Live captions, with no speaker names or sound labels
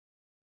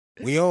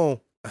We on.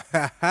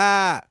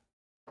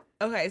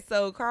 Okay,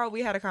 so Carl,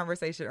 we had a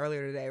conversation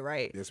earlier today,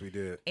 right? Yes, we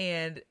did.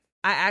 And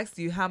I asked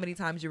you how many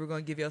times you were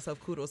going to give yourself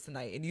kudos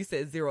tonight, and you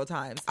said 0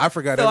 times. I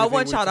forgot. So I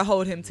want y'all to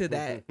hold him to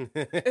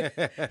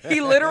that.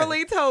 He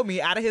literally told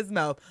me out of his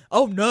mouth,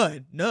 "Oh,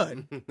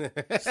 none."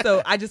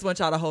 So I just want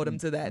y'all to hold him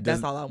to that.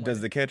 That's all I want.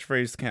 Does the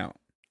catchphrase count?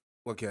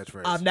 What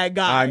catchphrase? I'm that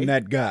guy. I'm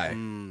that guy.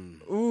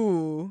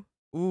 Ooh.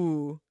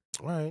 All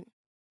right.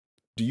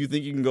 Do you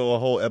think you can go a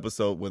whole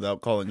episode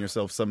without calling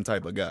yourself some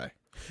type of guy?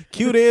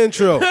 Cue the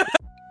intro.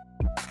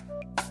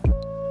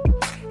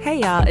 Hey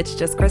y'all, it's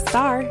just Chris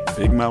Starr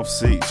Big Mouth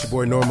Cease. Your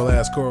boy Normal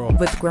Ass Carl.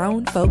 with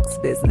Grown Folks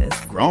Business.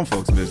 Grown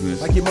folks business.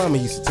 Like your mama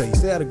used to tell you,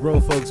 stay out of grown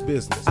folks'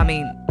 business. I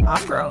mean,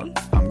 I'm grown.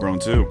 I'm grown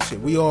too.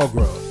 Shit, we all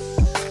grown.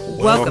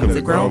 Welcome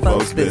to Grown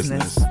Folks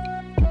Business.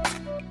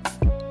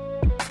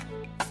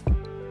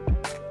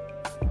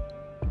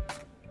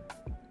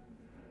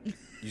 You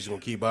just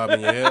gonna keep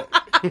bobbing your head?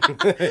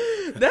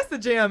 That's the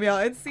jam, y'all.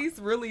 And Cease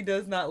really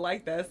does not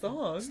like that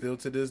song. Still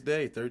to this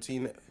day,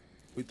 13.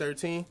 We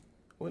 13?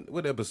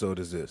 What episode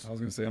is this? I was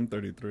gonna say I'm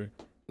 33.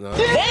 No.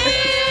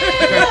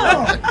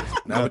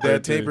 Not with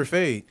that taper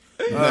fade.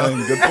 Good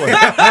point.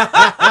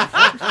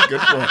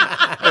 Good point.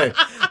 Hey,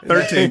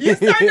 13. You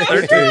started off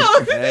 13.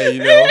 strong. Hey,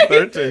 you know,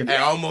 13. I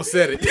almost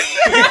said it.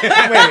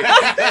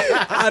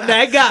 I'm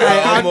that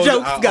guy. I'm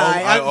jokes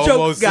guy. I I'm jokes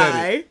almost said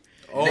guy. it.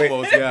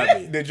 Almost got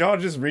me. Did y'all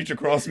just reach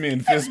across me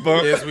and fist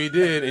bump? Yes, we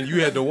did, and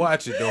you had to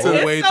watch it the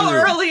whole way It's so through.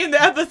 early in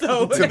the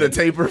episode. To the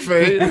taper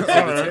fade. Taper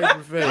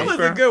fade. That was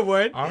a good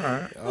one. All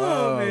right.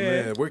 Oh,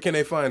 man. man. Where can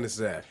they find us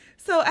at?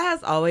 So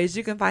as always,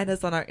 you can find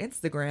us on our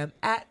Instagram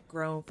at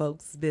Grown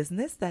Folks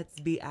Business. That's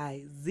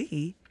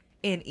BIZNESS,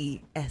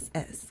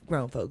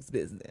 Grown Folks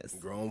Business.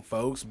 Grown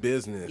Folks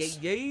Business.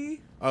 Yeah.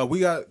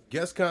 We got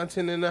guest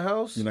content in the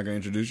house. You're not gonna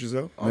introduce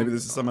yourself? Maybe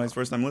this is somebody's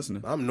first time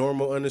listening. I'm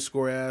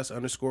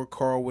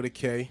normal_ass_Carl with a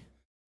K.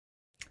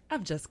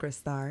 I'm just Chris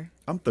Starr.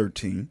 I'm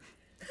 13.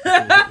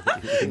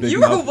 You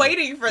were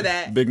waiting for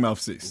that. Big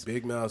Mouth Cease.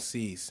 Big Mouth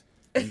Cease.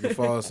 You can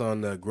follow us on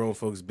the Grown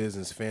Folks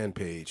Business fan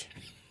page.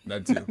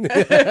 That too.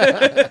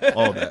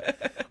 All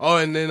that. Oh,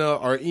 and then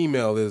our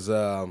email is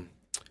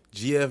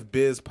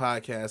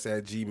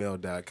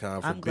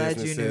gfbizpodcast@gmail.com for I'm glad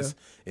you businesses.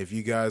 If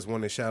you guys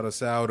want to shout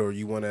us out or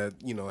you want to,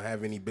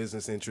 have any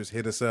business interests,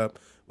 hit us up.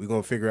 We're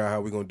going to figure out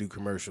how we're going to do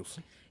commercials.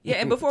 Yeah,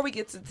 and before we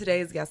get to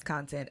today's guest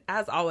content,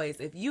 as always,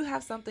 if you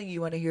have something you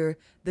want to hear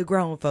the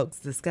grown folks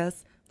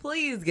discuss,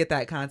 please get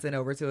that content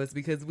over to us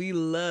because we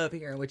love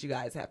hearing what you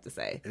guys have to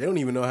say. They don't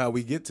even know how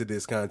we get to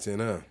this content,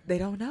 huh? They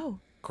don't know.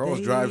 Carl's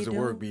They drives to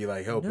work don't be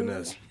like helping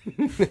know. us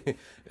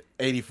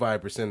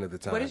 85% of the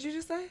time. What did you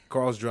just say?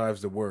 Carl's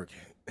drives to work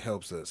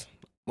helps us.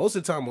 Most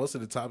of the time, most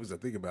of the topics I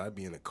think about, I'd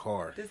be in the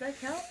car Does that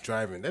count?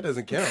 driving. That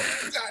doesn't count.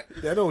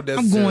 That don't I'm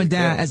necessarily going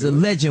down count, as a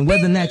dude. legend,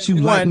 whether or not you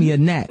like me or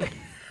not.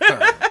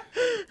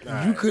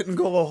 You couldn't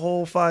go a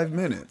whole 5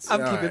 minutes.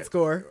 I'm All keeping right.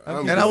 score.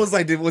 I'm And I was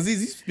like, was he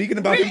speaking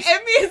about And him?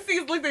 me and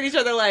C's looked at each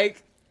other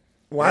like,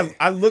 Well,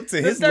 I looked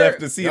to his Mr. left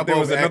to see Y'all if there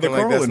was both another acting like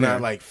Carl that's in not there.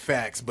 like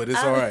facts, but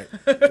it's all right.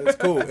 It's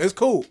cool. It's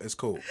cool. It's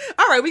cool.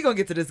 all right, we're going to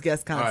get to this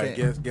guest All content.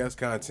 right, guest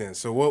content.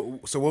 So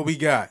what we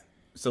got?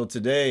 So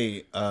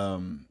today,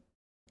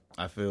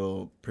 I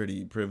feel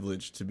pretty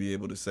privileged to be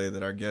able to say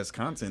that our guest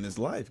content is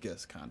live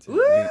guest content.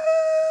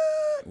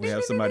 We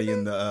have somebody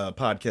in the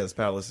podcast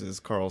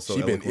palaces, Carl. So She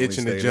been eloquently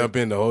itching to stated. jump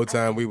in the whole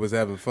time we was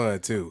having fun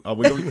too. Are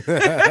we going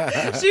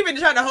She been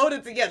trying to hold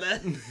it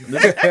together.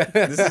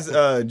 This is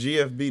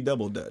GFB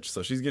Double Dutch,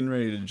 so she's getting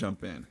ready to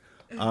jump in.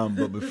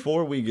 But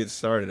before we get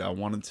started, I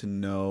wanted to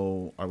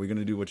know: are we going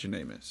to do what your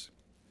name is?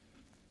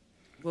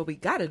 Well, we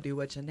got to do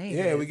what your name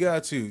Yeah, is. we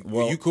got to.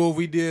 Well- You cool if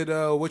we did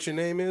what your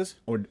name is?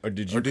 Or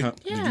did you did- come?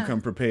 Did you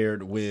come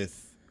prepared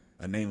with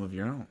a name of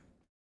your own?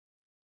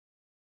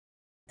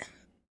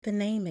 The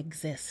name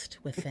exists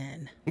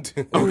within.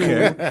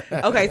 Okay.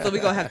 Okay, so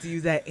we're going to have to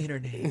use that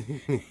internet.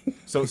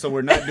 So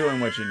we're not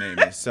doing what your name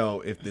is. So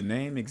if the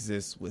name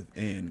exists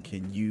within,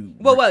 can you?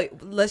 Well,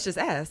 wait, let's just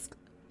ask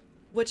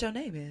what your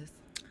name is.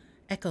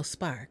 Echo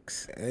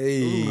Sparks.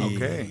 Hey.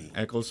 Okay.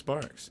 Echo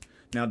Sparks.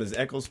 Now, does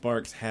Echo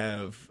Sparks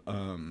have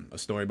a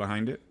story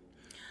behind it?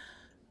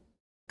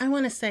 I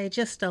want to say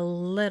just a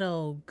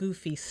little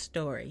goofy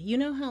story. You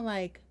know how,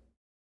 like,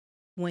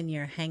 when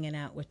you're hanging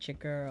out with your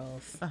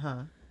girls,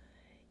 Uh-huh.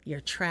 you're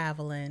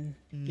traveling,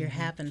 you're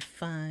having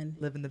fun.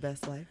 Living the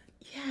best life.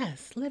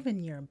 Yes,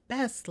 living your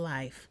best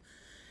life.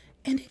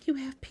 And then you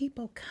have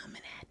people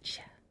coming at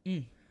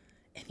you.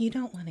 And you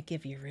don't want to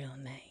give your real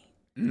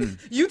name.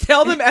 You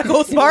tell them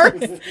Echo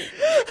Sparks? And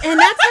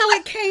that's how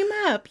it came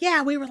up.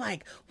 Yeah, we were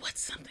like,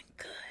 what's something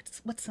good?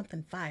 What's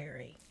something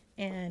fiery?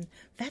 And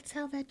that's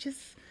how that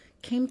just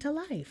came to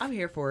life. I'm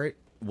here for it.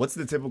 What's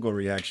the typical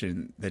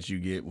reaction that you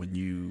get when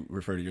you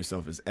refer to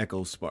yourself as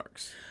Echo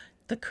Sparks?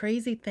 The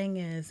crazy thing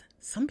is,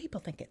 some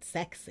people think it's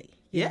sexy.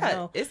 you Yeah,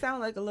 know? it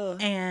sounds like a little.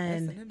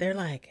 And S&M. they're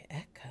like,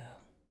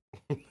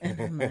 Echo. And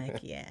I'm like,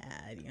 yeah,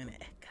 you're going to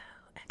echo.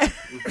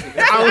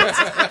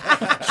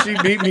 She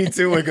beat me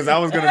to it because I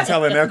was going to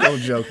tell an Echo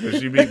joke, but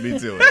she beat me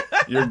to it.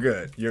 You're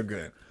good. You're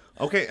good.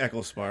 Okay,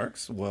 Echo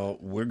Sparks. Well,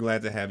 we're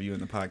glad to have you in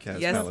the podcast.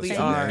 Yes, Palace we today.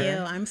 are. Thank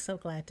you. I'm so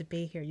glad to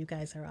be here. You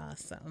guys are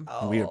awesome.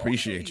 We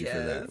appreciate you for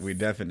that. yes. We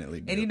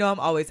definitely do. And you know I'm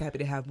always happy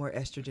to have more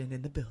estrogen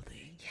in the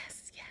building.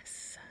 Yes,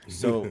 yes.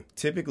 So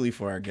typically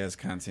for our guest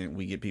content,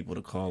 we get people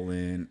to call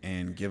in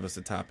and give us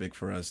a topic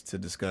for us to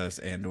discuss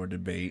and or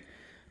debate.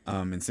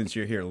 And since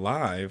you're here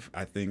live,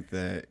 I think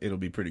that it'll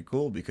be pretty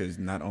cool because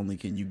not only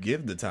can you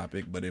give the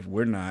topic, but if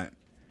we're not,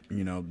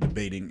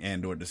 debating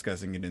and or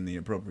discussing it in the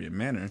appropriate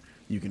manner,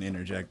 you can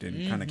interject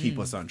and kind of keep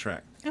us on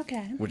track,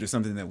 Okay. which is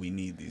something that we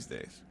need these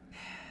days.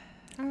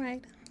 All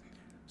right.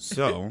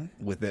 So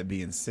with that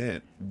being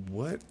said,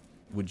 what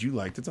would you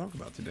like to talk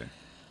about today?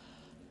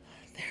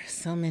 There's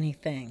so many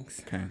things,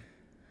 Okay.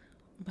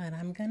 but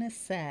I'm going to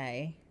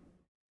say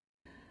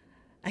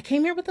I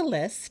came here with a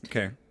list,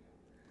 Okay.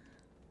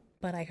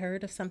 but I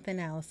heard of something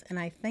else, and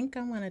I think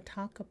I want to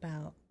talk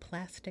about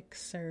plastic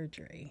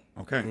surgery.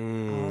 Okay.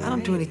 I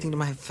don't do anything to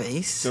my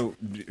face. So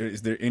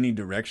is there any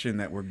direction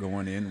that we're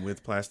going in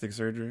with plastic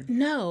surgery?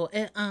 No,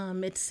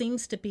 it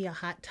seems to be a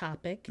hot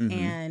topic,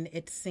 and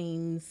it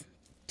seems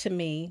to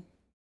me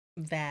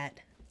that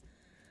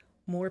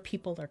more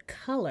people of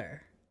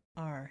color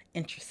are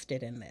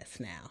interested in this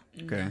now.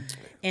 Okay.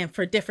 And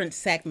for different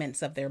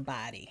segments of their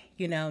body,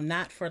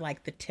 not for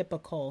like the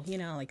typical,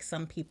 like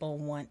some people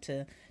want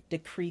to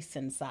decrease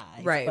in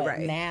size. Right, but right.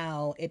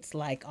 now it's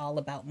like all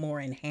about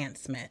more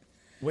enhancement.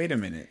 Wait a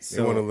minute.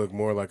 They want to So look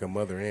more like a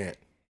mother ant.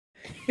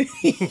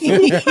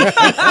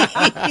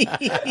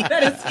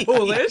 That is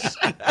foolish.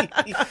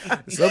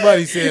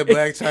 Somebody said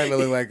Black China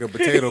looked like a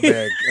potato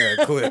bag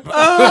clip.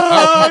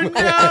 Oh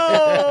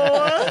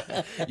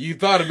no! You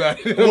thought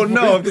about it. well,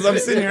 no, because I'm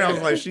sitting here, I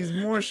was like, she's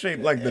more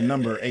shaped like the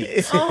number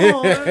 8.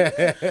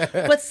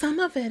 But some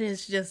of it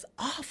is just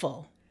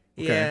awful.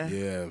 Yeah.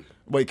 Yeah.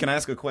 Wait, can I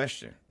ask a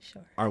question?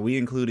 Sure. Are we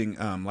including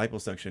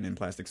liposuction in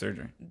plastic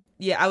surgery?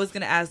 Yeah, I was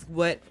gonna ask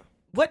what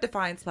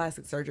defines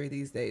plastic surgery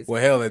these days.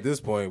 Well, hell, at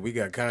this point, we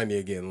got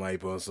Kanye getting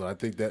lipo, so I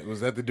think that was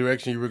that the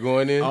direction you were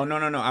going in. Oh, no.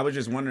 I was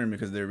just wondering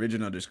because the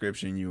original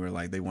description, you were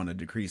like, they want to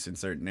decrease in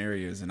certain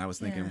areas. And I was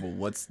thinking, Yeah. well,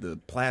 what's the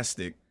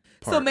plastic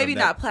part So maybe of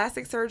that? not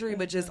plastic surgery,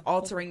 but just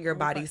altering your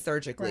body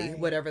surgically, Right.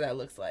 whatever that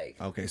looks like.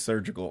 Okay,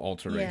 surgical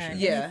alteration.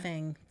 Yeah.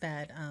 Anything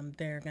that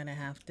they're going to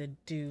have to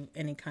do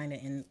any kind of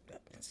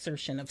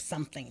insertion of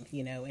something,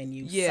 and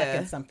you Yeah.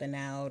 sucking something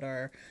out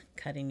or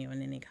cutting you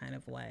in any kind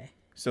of way.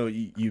 So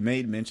you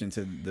made mention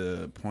to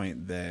the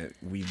point that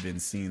we've been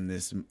seeing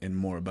this in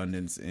more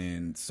abundance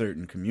in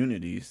certain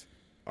communities.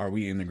 Are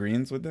we in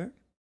agreement with that?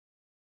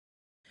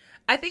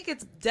 I think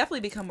it's definitely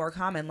become more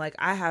common. Like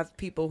I have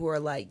people who are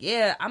like,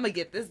 "Yeah, I'm gonna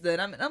get this done."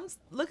 I'm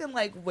looking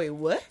like, "Wait,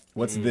 what?"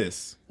 What's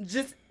this?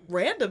 Just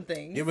random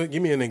things.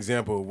 Give me an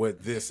example of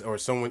what this or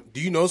someone. Do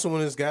you know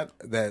someone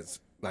that's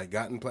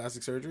gotten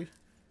plastic surgery?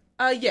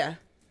 Yeah.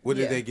 What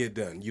did Yeah. they get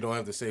done? You don't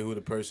have to say who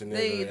the person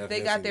is. or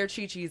They got ethnicity. their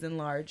chi-chis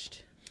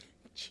enlarged.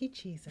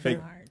 Chi-chis Fake.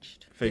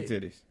 enlarged. Fake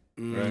titties.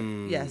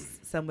 Right? Yes,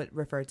 some would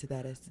refer to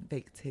that as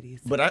fake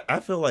titties. But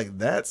I feel like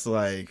that's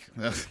like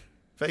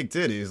fake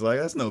titties. Like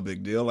that's no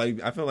big deal.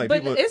 Like I feel like But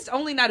people. it's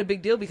only not a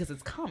big deal because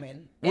it's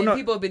common, Well, and no-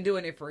 people have been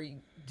doing it for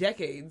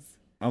decades.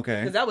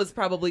 Okay. Because that was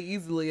probably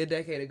easily a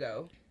decade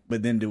ago.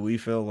 But then do we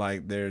feel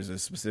like there's a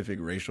specific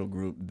racial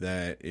group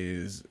that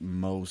is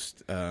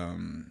most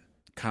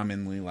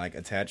commonly like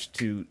attached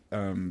to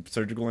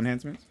surgical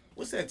enhancements?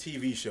 What's that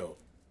TV show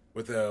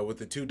with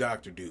the two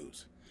doctor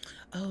dudes?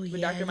 Oh, With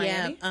yeah, Dr.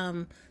 Miami?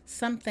 yeah.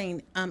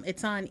 Something,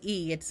 it's on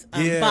E. It's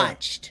Yeah.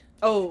 Botched.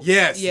 Oh,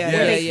 Yes, yeah, yes,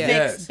 yeah, They yeah.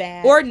 yes. fix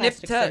bad Or Nip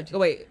plastic Tuck. surgery. Oh,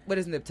 wait, what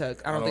is Nip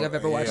Tuck? I don't think I've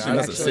ever watched yeah, it.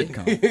 That's a Actually,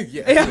 sitcom.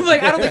 Yeah, I'm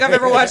like, I don't think I've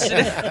ever watched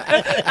it.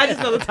 I just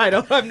know the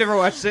title. I've never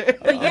watched it.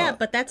 But yeah,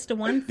 but that's the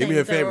one thing. Give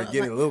me a favor. though, Get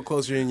like- it a little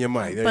closer in your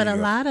mic. There but you a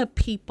go. lot of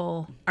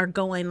people are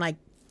going, like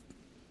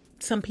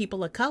some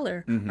people of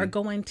color Mm-hmm. are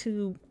going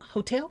to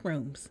hotel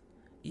rooms,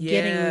 Yeah.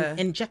 getting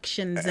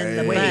injections in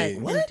the Hey.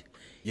 butt. What?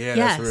 Yeah,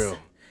 Yes. that's real.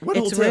 What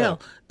It's hotel?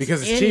 real.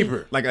 Because it's Any-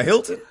 cheaper. Like a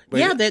Hilton?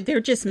 Yeah, they're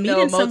just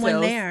meeting someone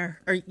motels.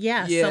 there, or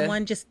Yeah.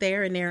 someone just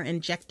there, and they're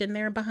injecting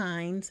their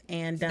behinds,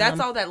 and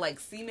That's all that like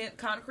cement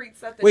concrete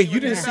stuff. That Wait, were you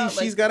didn't talking see about?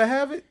 Like, She's Gotta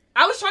Have It?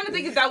 I was trying to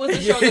think if that was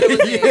the show that it was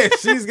in. Yeah,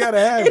 She's Gotta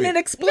Have and it It.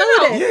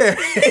 exploded.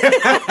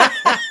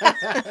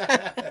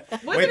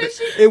 Wasn't it?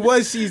 She? It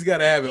was She's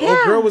Gotta Have It. Yeah.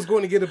 Oh, girl was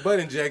going to get a butt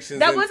injection.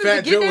 That and wasn't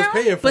Fat the Joe Get was Down?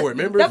 paying for But it.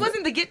 Remember? That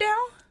wasn't the Get Down.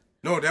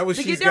 No, that was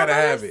the She's Get Down Gotta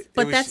Have Brothers? It.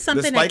 But It was- that's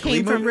something that Spike Lee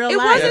came from movie? real It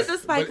life. wasn't the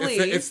Spike but Lee.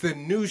 it's the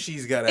new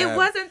She's Gotta It Have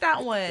wasn't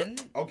that one.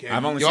 Okay.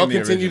 I've only Y'all seen the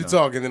continue to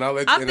original. talk, and then I'll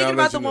let I'm and thinking I'll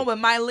about let the you one know.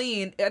 with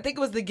Mylene. I think it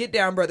was the Get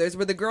Down Brothers,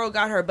 where the girl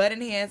got her butt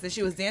enhanced and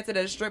she was dancing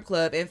at a strip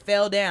club and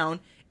fell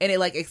down and it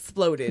like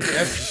exploded.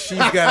 That's She's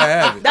Gotta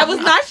Have It. That was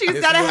not She's It's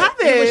Gotta what- Have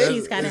It was It.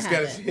 She's Gotta It's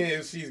Have gotta- It.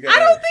 yeah, She's Gotta I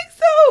Have don't It. think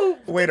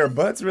so. Wait, are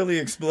butts really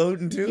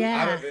exploding too?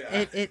 Yeah,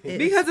 it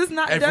Because it's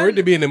not And done. for it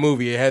to be in the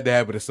movie, it had to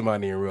happen to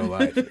somebody in real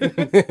life.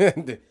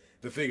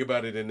 To think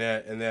about it in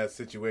that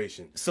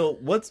situation. So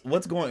what's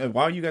going?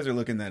 While you guys are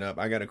looking that up,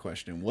 I got a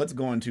question. What's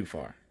going too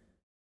far?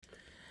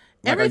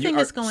 Like, everything are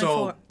you- is going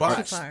so for too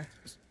botched. far.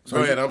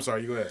 Go ahead. I'm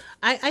sorry. You go ahead.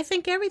 I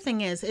think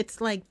everything is.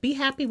 It's like, be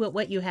happy with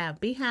what you have.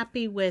 Be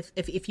happy with,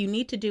 if you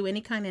need to do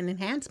any kind of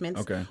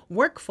enhancements,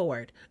 work for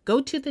it.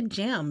 Go to the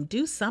gym.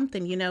 Do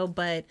something,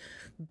 but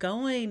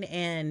going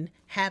and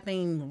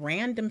having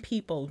random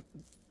people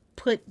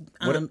put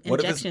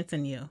injections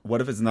in you.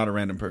 What if it's not a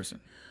random person?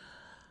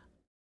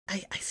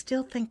 I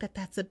still think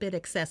that's a bit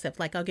excessive.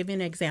 Like, I'll give you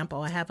an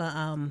example. I have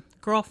a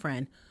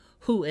girlfriend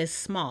who is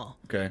small,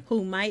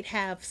 who might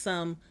have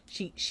some,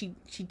 she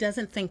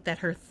doesn't think that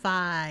her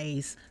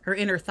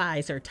inner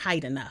thighs are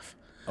tight enough.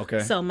 Okay.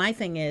 So my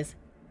thing is,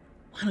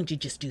 why don't you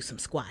just do some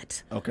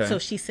squats? Okay. So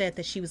she said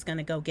that she was going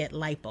to go get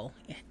lipo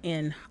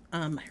in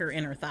her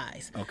inner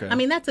thighs. Okay. I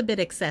mean, that's a bit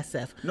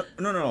excessive.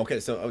 No. Okay,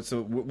 so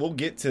we'll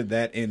get to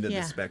that end of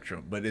the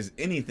spectrum, but is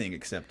anything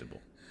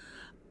acceptable?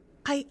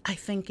 I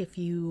think if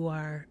you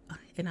are,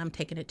 and I'm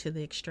taking it to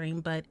the extreme,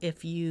 but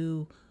if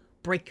you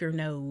break your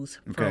nose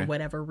for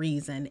whatever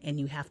reason and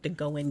you have to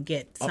go and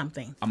get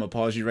something. I'm going to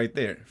pause you right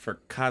there. For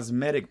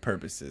cosmetic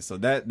purposes. So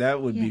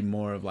that would be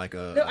more of like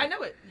No, I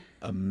know it.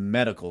 A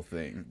medical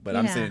thing. But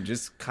I'm saying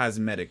just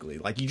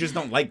cosmetically. Like, you just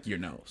don't like your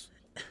nose.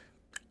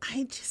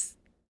 I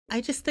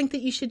just think that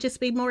you should just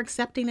be more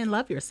accepting and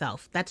love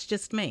yourself. That's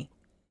just me.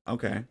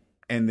 Okay.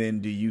 And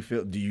then do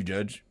you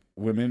judge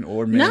women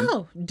or men?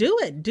 No, do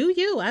it. Do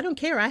you. I don't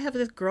care. I have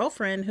this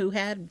girlfriend who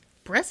had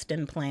breast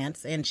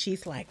implants and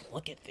she's like,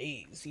 look at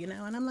these, and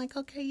I'm like,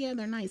 okay, yeah,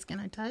 they're nice. Can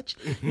I touch?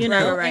 And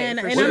I'm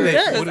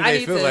good. What do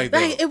they feel like, though?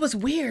 It was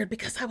weird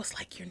because I was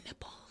like, your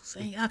nipples.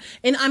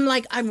 And I'm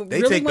like, I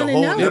they really take want the to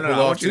whole know. nipple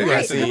off too.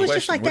 It was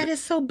just like, that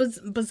is so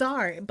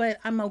bizarre, but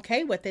I'm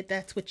okay with it.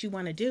 That's what you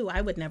want to do.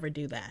 I would never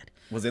do that.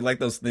 Was it like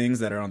those things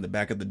that are on the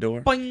back of the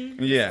door? Boing.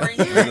 Yeah.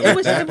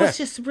 It was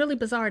just really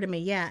bizarre to me.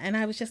 Yeah. And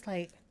I was just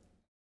like,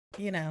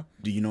 Do you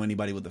know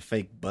anybody with a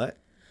fake butt?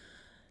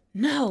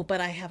 No, but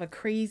I have a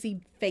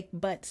crazy fake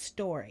butt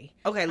story.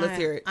 Okay, let's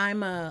hear it.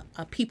 I'm a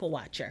people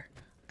watcher.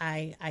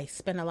 I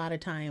spend a lot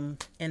of time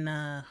in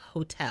a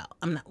hotel.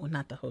 I'm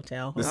not the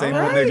hotel. The same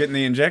one they're getting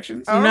the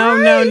injections?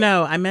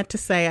 No. I meant to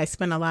say I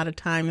spend a lot of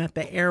time at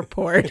the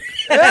airport.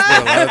 I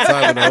spent a lot of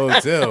time in the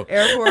hotel.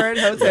 Airport,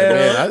 hotel.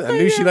 Man, I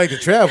knew she liked to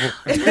travel.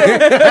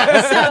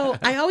 So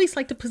I always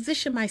like to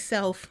position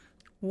myself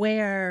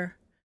where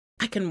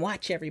I can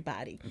watch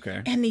everybody.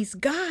 Okay. And these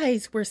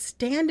guys were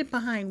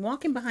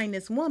walking behind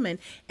this woman,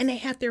 and they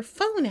have their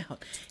phone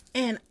out.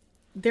 And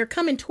they're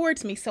coming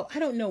towards me, so I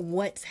don't know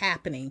what's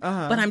happening.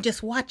 But I'm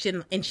just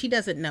watching, and she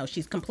doesn't know.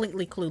 She's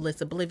completely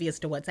clueless, oblivious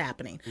to what's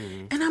happening.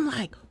 Mm-hmm. And I'm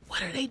like,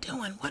 what are they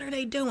doing? What are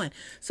they doing?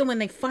 So when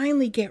they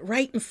finally get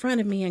right in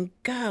front of me and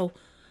go,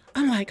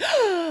 I'm like,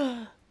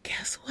 oh,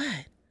 guess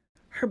what?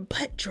 Her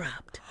butt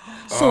dropped.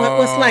 So it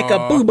was like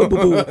a boo boo boo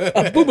boo,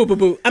 a boo boo boo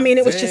boo. I mean,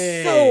 it was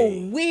just so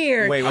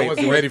weird. Wait, I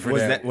wasn't ready for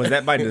that. Was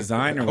that by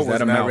design or was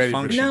that a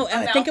malfunction? No,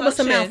 I think it was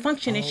a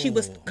malfunction, and she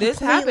was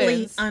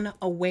completely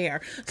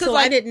unaware. So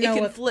I didn't know it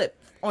can flip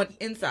on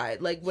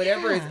inside, like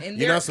whatever is in there.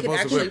 You're not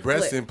supposed to put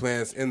breast flip.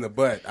 implants in the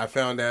butt. I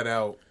found that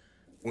out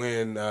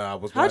when I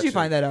was. How'd you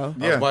find that out?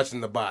 I was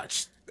watching The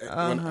Botched. When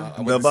I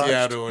went to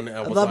Seattle and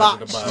I was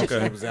watching The Botched.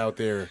 Okay. It was out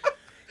there.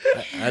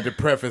 I had to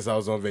preface I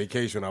was on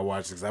vacation when I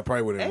watched it because I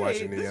probably wouldn't watch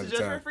it any other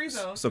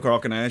time. So, Carl,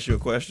 can I ask you a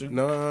question?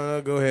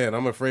 No, go ahead.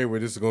 I'm afraid we're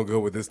just going to go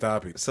with this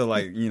topic. So,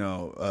 like,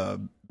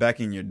 back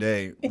in your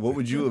day, what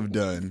would you have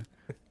done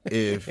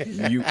if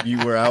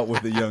you were out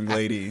with a young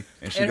lady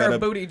and she got her up,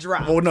 booty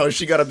dropped? Well, no,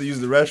 she got up to use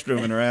the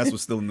restroom and her ass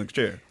was still in the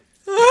chair.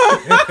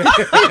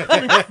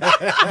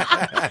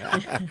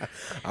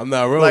 I'm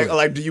not rolling.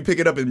 Like, do you pick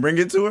it up and bring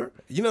it to her?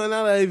 Now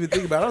that I even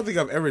think about it, I don't think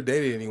I've ever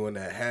dated anyone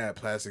that had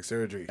plastic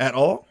surgery. At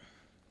all?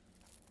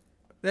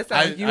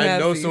 I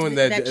know someone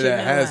that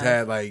has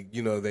had, like,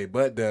 they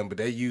butt done, but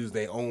they use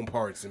their own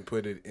parts and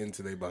put it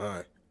into their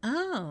behind.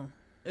 Oh.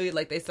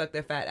 Like they suck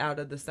their fat out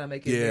of the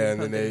stomach. And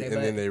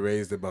then they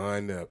raise the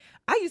behind up.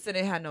 I used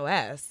to have no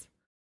ass.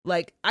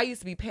 Like, I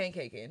used to be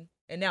pancaking,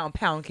 and now I'm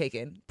pound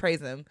caking.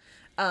 Praise him.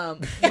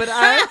 But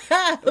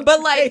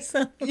like,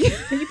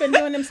 you've been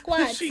doing them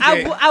squats.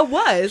 I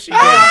was.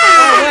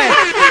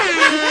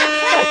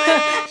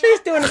 She's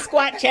doing a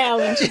squat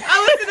challenge.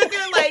 I was sitting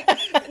there like,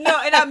 no,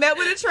 and I met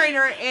with a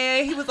trainer,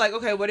 and he was like,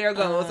 okay, what are your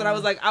goals? And I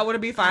was like, I want to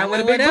be fine with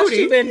a big booty. What else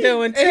you been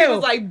doing too? And he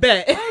was like,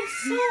 bet. I'm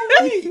so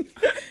weak.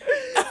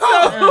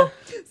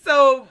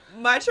 So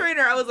my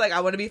trainer, I was like,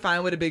 I want to be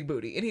fine with a big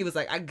booty, and he was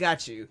like, I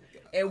got you.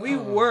 And we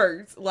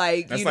worked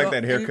like that's like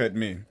that haircut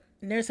meme.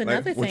 There's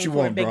another thing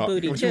for a big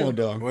booty what too. You want,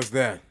 dog? What's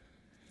that?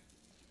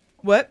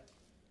 What?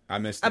 I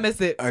missed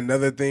it.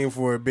 Another thing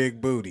for a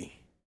big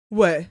booty.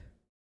 What?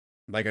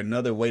 Like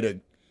another way to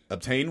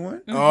obtain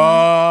one? Mm-hmm.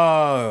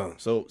 Oh.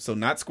 So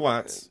not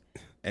squats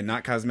and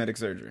not cosmetic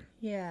surgery.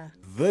 Yeah.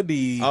 The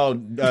D. Oh,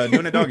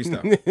 doing a doggy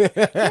style.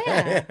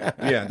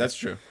 Yeah, that's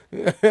true.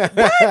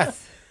 What?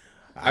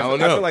 I don't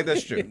know. I feel like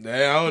that's true. I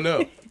don't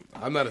know.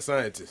 I'm not a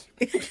scientist.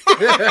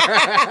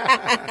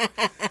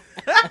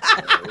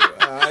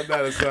 I'm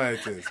not a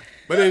scientist.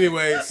 But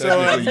anyway,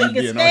 so you can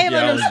stable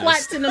them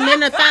squats in the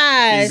men of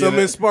thighs. So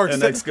Miss Sparks,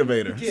 an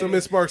excavator. So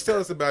Miss Sparks, tell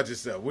us about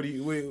yourself. What do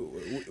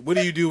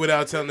you do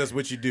without telling us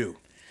what you do?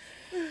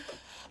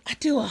 I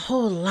do a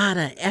whole lot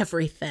of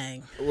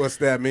everything. What's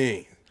that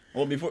mean?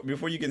 Well,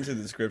 before you get into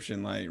the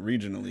description, like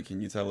regionally, can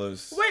you tell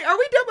us? Wait, are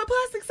we done with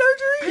plastic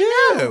surgery?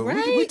 I know,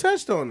 right? we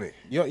touched on it.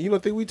 You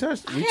don't think we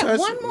touched? I have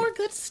one more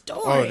good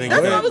story. Oh, then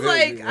That's go what I ahead. was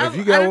like. If I you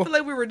didn't got feel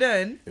like we were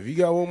done. If you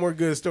got one more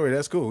good story,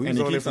 that's cool. We And was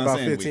he on it keeps for on about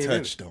saying 15 we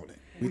minutes. touched on it.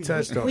 We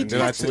touched on We it.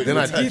 touched on it. Then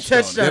I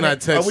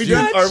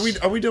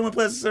touched Are we doing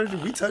plastic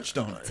surgery? We touched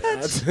on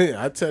it.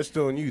 I touched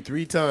on you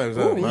 3 times.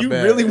 Ooh, My you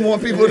bad. really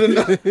want people to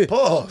know?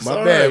 Pause. My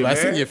All bad. right, I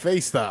seen man. your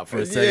face stop for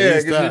a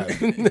second.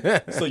 Yeah,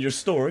 Stop. So your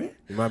story?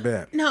 My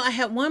bad. No, I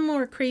had one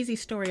more crazy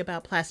story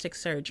about plastic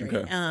surgery.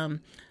 Okay. I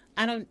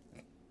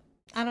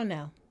don't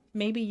know.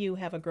 Maybe you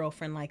have a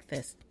girlfriend like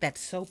this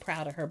that's so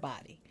proud of her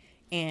body,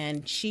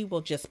 and she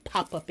will just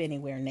pop up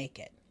anywhere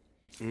naked.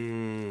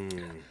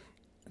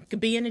 Could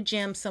be in a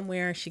gym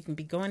somewhere. She can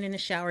be going in the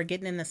shower,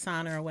 getting in the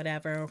sauna or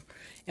whatever.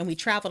 And we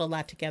traveled a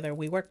lot together.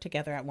 We worked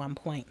together at one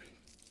point.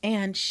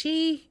 And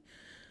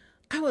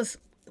I was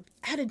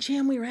at a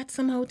gym. We were at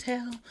some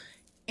hotel,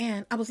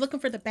 and I was looking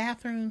for the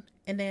bathroom,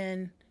 and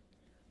then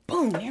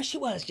boom, there she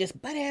was, just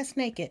butt ass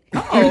naked.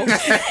 Oh,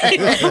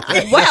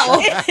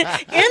 well.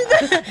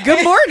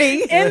 Good morning.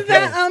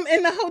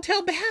 In the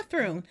hotel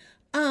bathroom,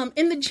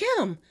 in the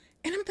gym,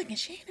 and I'm thinking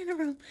she ain't in the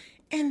room,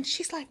 and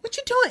she's like, "What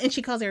you doing?" And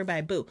she calls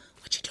everybody Boo.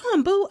 "What you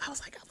doing, Boo?" I was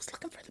like, "I was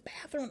looking for the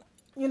bathroom,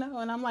 and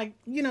I'm like,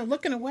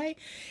 looking away.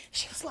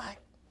 She was like,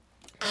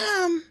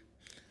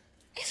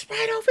 it's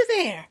right over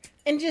there,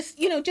 and just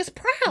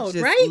proud,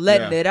 Just right?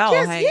 letting it all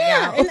hang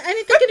out. And I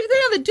didn't think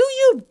anything of it. Do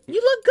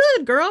you look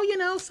good, girl?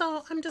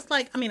 So I'm just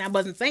like, I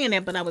wasn't saying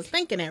that, but I was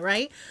thinking it,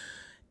 right?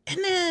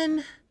 And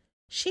then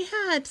she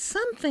had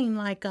something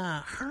like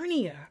a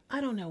hernia. I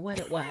don't know what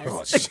it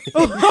was.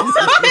 Oh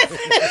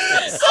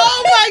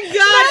my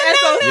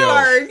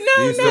God!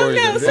 These stories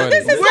are So funny.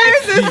 this is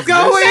Where's this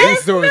going?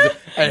 These stories are,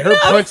 hey, her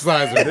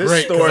punchlines are This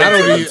great. 'cause story I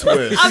don't is need a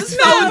twist. I'm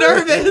so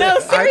nervous.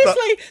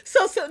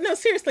 No,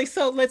 seriously.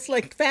 So let's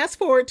fast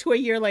forward to a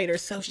year later.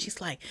 So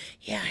she's like,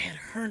 "Yeah, I had a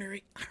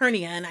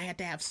hernia and I had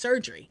to have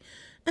surgery."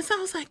 And so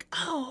I was like,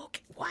 "Oh,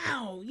 okay,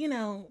 wow,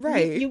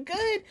 Right. You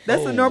good?"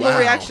 That's a normal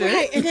reaction.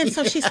 Right. And then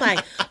so she's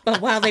like,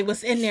 "But while they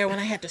was in there when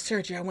I had the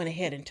surgery, I went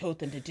ahead and told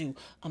them to do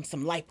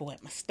some lipo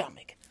at my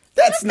stomach."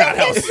 That's not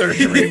how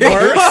surgery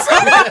works.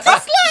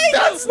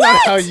 That's not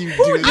how you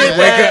do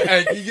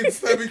that. Hey, you get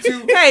stomach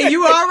too? Hey,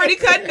 you already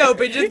cutting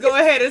open. Just go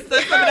ahead and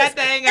suck some of that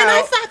thing And I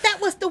out. thought that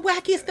was the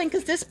wackiest thing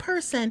because this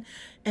person,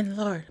 and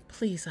Lord,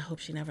 please, I hope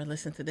she never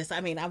listens to this. I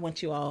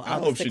want you all. I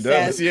the hope she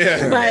success, does,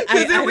 yeah. But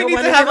I then we don't need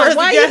wanna to have give her her- as a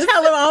Why you guest.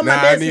 telling all my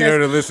Nah, business? I need her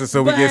to listen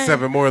so we get But-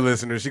 7 more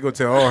listeners. She gonna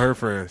tell all her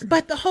friends.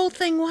 But the whole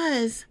thing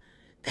was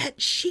that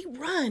she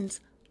runs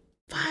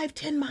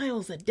 5-10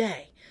 miles a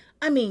day.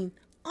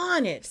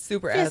 On it,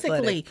 Super physically,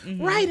 athletic.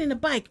 Mm-hmm. riding a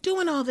bike,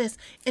 doing all this,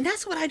 and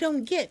that's what I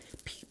don't get.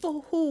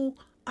 People who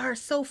are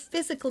so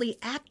physically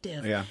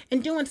active Yeah.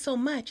 and doing so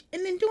much,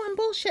 and then doing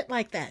bullshit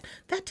like that.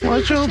 That to me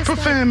Watch is your just like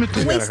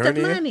profanity. a waste Got a of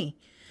hernia? money.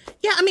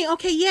 Yeah,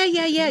 okay, yeah.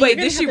 You're Wait,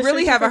 gonna did she the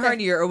really surgery have a for that.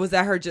 hernia, or was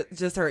that her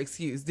just her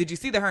excuse? Did you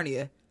see the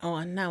hernia?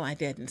 Oh no, I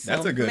didn't. So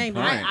That's a good maybe,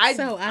 point. I'm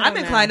don't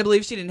inclined to know.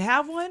 believe she didn't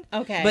have one.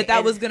 Okay, but that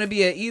and- was going to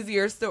be an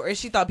easier story.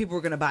 She thought people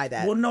were going to buy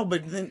that. Well, no,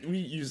 but then we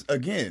use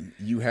again.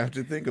 You have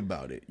to think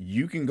about it.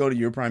 You can go to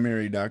your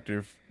primary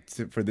doctor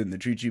for them to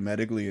treat you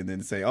medically, and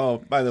then say,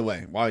 "Oh, by the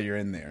way, while you're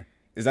in there,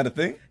 is that a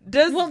thing?"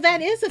 Well,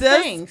 that is a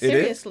does- thing. is?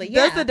 Seriously,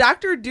 yeah. Does the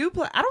doctor do?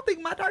 I don't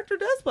think my doctor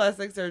does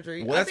plastic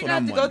surgery. Well, I that's think what I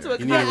have I'm to go to a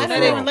wondering. You need a I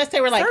cosmetic don't know, unless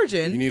they were like,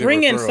 surgeon. You need a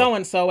bring in referral. so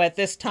and so at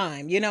this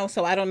time,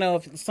 So I don't know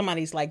if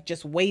somebody's like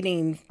just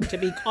waiting to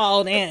be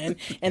called in,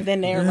 and then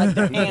they're like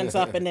their hands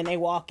up, and then they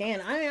walk in.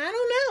 I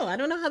don't know. I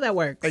don't know how that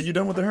works. Hey, you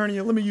done with the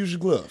hernia? Let me use your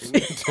gloves.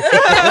 But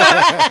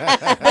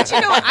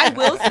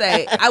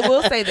I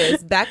will say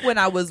this. Back when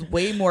I was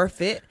way more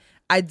fit,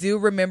 I do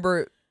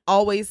remember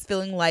always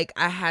feeling like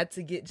I had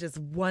to get just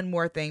one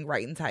more thing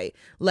right and tight.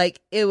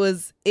 Like it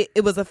was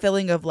a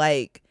feeling of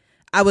like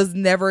I was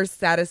never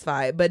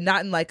satisfied, but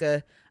not in like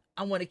a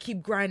I want to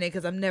keep grinding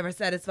because I'm never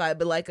satisfied,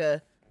 but like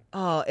a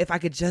oh, if I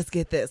could just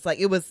get this. Like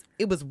it was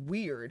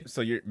weird.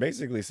 So you're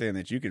basically saying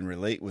that you can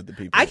relate with the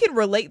people. I can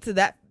relate to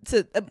that.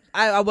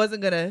 I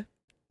wasn't gonna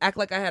act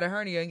like I had a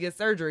hernia and get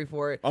surgery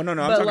for it. Oh no, I'm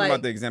But, talking like,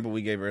 about the example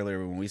we gave earlier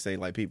when we say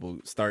like people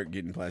start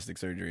getting plastic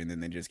surgery and then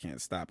they just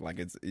can't stop. Like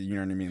it's, you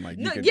know what I mean? Like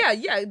No, you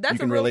yeah, that's a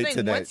can real relate thing.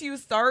 to that. Once you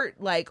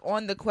start like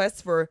on the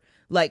quest for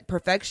like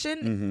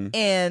perfection, Mhm.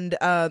 and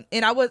I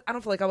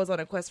don't feel like I was on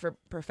a quest for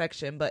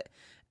perfection, but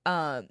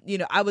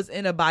I was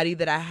in a body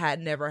that I had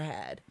never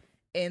had,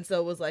 and so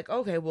it was like,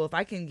 okay, well, if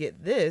I can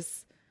get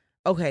this,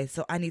 okay,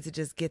 so I need to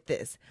just get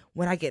this.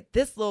 When I get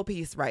this little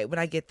piece right, when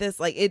I get this,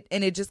 like it,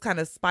 and it just kind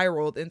of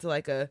spiraled into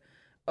like an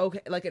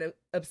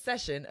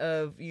obsession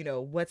of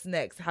what's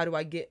next, how do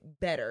I get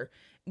better,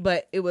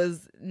 but it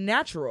was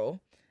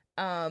natural.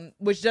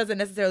 Which doesn't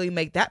necessarily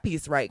make that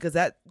piece right, because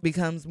that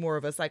becomes more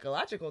of a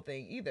psychological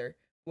thing either.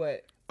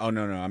 What? Oh,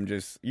 no. I'm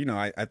just,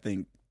 I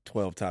think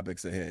 12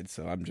 topics ahead,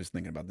 so I'm just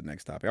thinking about the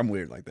next topic. I'm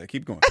weird like that.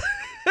 Keep going.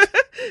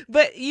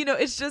 But,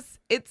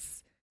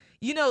 it's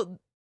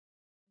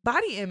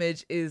body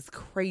image is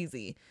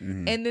crazy.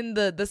 Mm-hmm. And in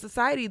the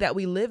society that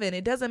we live in,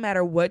 it doesn't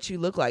matter what you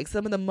look like.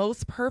 Some of the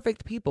most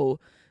perfect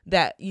people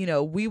that,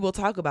 we will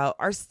talk about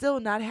are still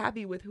not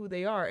happy with who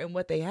they are and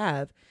what they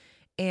have.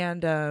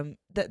 And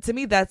that to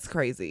me, that's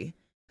crazy.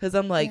 Because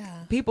I'm like,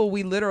 people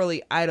we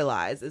literally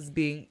idolize as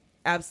being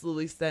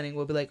absolutely stunning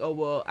will be like, oh,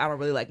 well, I don't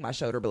really like my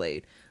shoulder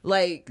blade.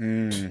 Like,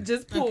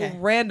 just pull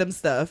random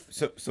stuff.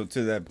 So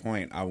to that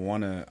point, I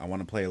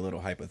wanna play a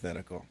little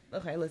hypothetical.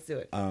 Okay, let's do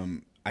it.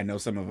 I know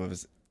some of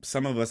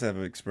us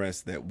have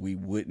expressed that we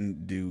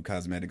wouldn't do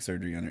cosmetic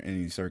surgery under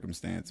any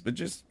circumstance, but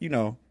just,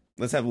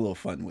 let's have a little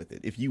fun with it.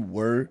 If you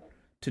were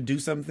to do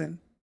something,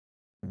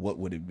 what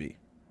would it be?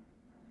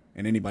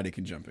 And anybody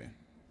can jump in.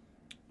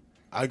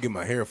 I'd get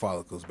my hair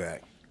follicles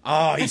back.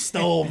 Oh, he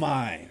stole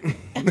mine.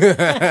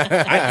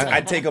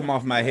 I'd take them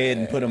off my head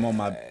and put them on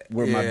my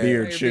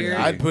beard should be.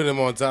 I'd put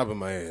them on top of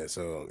my head.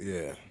 So,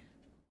 yeah.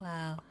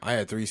 Wow. I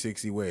had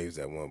 360 waves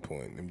at one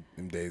point.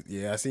 Them days.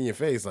 Yeah, I seen your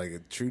face like a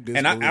true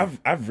disbelief. And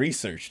I've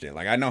researched it.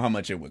 Like, I know how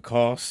much it would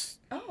cost.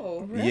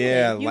 Oh, really?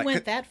 Yeah. You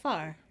went that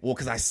far? Well,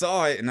 because I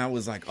saw it and I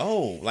was like,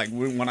 oh. Like,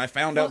 when I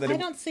found out that I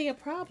don't see a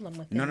problem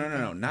with it. No.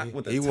 Not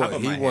with the top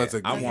of my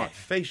head. I want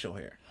facial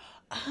hair.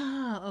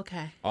 Oh,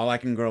 okay. All I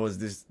can grow is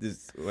this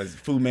was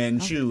Fu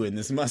Manchu and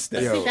this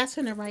mustache. See, that's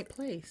in the right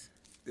place.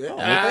 Yeah. Oh,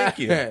 well, thank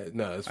you.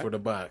 No, it's for the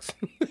box.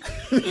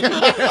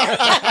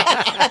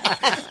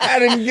 I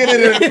didn't get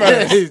it at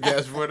first.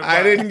 That's for the box.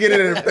 I didn't get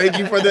it. Thank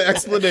you for the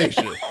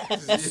explanation.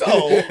 So,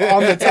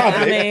 on the topic.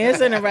 I mean,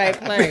 it's in the right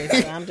place.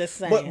 So I'm just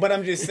saying. But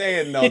I'm just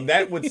saying, though,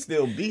 that would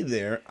still be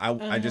there.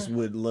 I just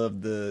would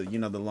love the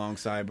long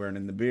sideburn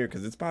and the beard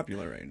because it's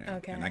popular right now.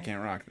 Okay. And I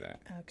can't rock that.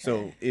 Okay.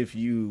 So if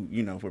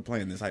if we're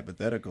playing this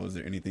hypothetical, is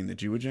there anything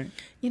that you would change?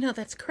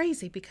 That's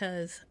crazy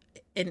because...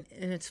 And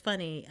it's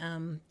funny.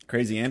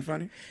 Crazy and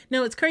funny?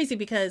 No, it's crazy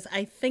because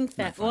I think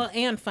that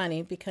and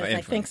funny because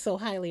I think so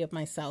highly of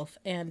myself.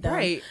 And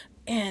right.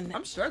 And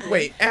I'm struggling.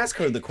 Wait, ask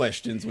her the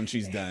questions when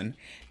she's done.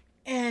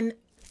 And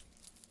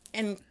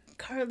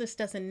Carlos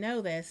doesn't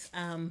know this,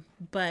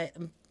 but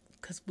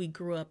because we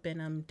grew up in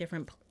a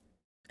different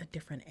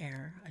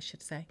era, I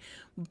should say.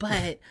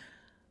 But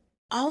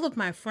all of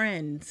my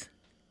friends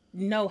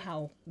know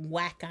how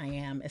whack I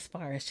am as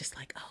far as just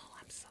like,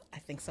 I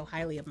think so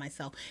highly of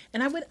myself.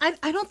 And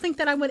I don't think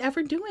that I would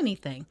ever do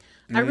anything.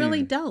 I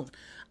really don't.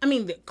 I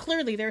mean,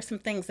 clearly there are some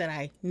things that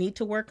I need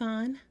to work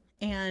on,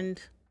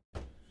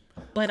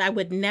 but I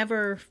would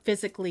never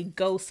physically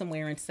go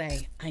somewhere and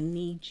say, I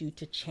need you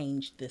to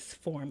change this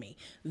for me.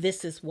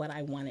 This is what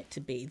I want it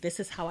to be. This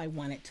is how I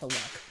want it to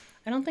look.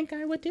 I don't think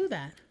I would do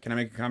that. Can I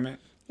make a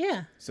comment?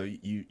 Yeah. So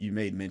you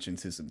made mention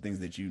to some things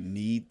that you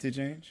need to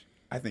change.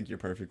 I think you're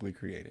perfectly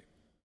created.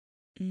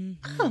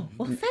 Mm-hmm. Oh,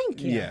 well,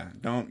 thank you. Yeah,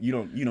 you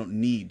don't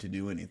need to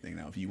do anything.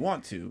 Now, if you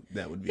want to,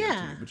 that would be up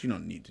to you, but you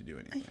don't need to do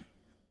anything.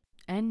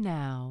 And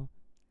now,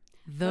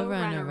 the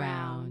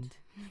runaround.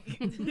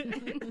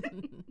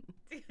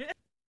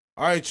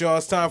 All right, y'all,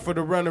 it's time for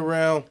the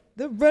runaround.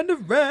 The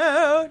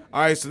runaround.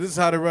 All right, so this is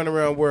how the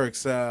runaround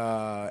works.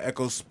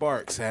 Echo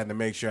Sparks had to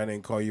make sure I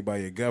didn't call you by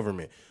your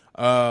government.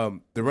 The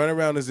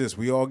runaround is this: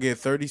 we all get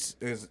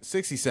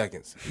 60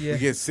 seconds. Yeah. We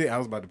get. I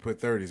was about to put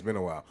 30. It's been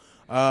a while.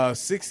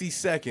 60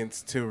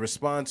 seconds to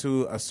respond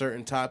to a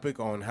certain topic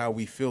on how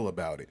we feel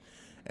about it.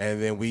 And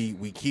then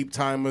we keep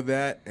time of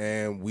that,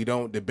 and we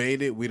don't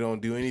debate it. We don't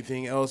do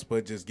anything else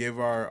but just give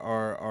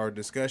our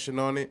discussion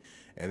on it.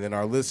 And then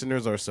our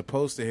listeners are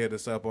supposed to hit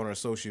us up on our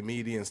social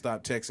media and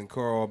stop texting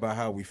Carl about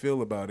how we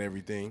feel about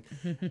everything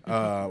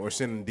or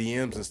sending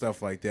DMs and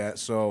stuff like that.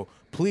 So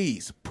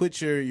please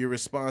put your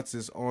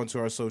responses onto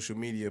our social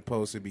media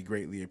posts. It'd be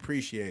greatly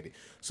appreciated.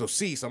 So,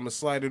 Cease, I'm going to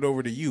slide it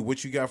over to you.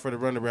 What you got for the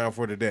runaround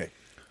for today?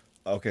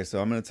 Okay,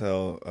 so I'm going to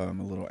tell a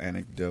little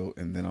anecdote,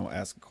 and then I'll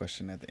ask a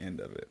question at the end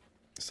of it.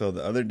 So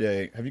the other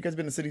day, have you guys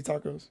been to City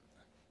Tacos?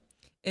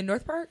 In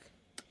North Park?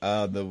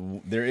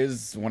 There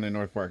is one in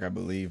North Park, I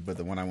believe, but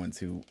the one I went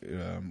to...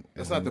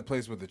 That's not the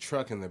place with the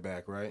truck in the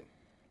back, right?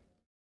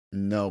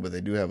 No, but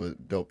they do have a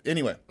dope...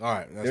 Anyway, all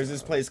right. There's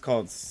this place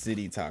called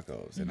City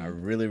Tacos, and I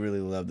really, really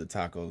love the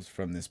tacos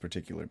from this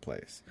particular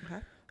place.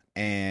 Okay.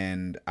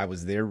 And I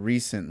was there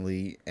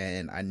recently,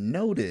 and I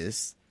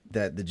noticed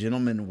that the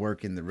gentleman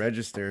working the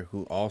register,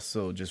 who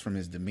also, just from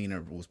his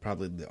demeanor, was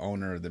probably the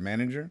owner or the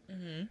manager,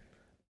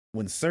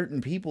 when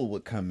certain people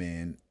would come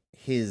in,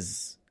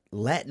 his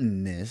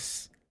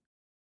Latinness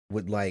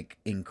would like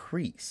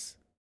increase.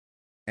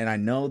 And I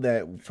know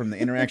that from the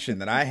interaction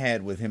that I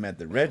had with him at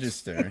the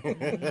register.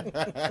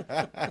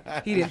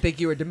 He didn't think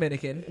you were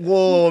Dominican.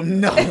 Well,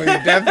 no, he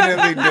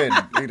definitely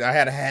didn't. I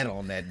had a hat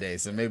on that day,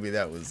 so maybe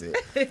that was it.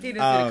 He didn't see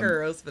the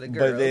curls for the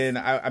girls. But then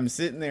I'm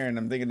sitting there and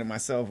I'm thinking to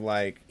myself,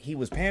 like, he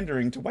was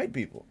pandering to white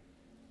people.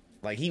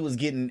 Like, he was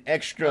getting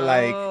extra,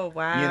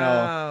 wow. You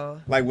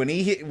know, like when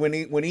he hit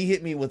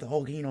me with,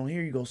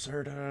 here you go,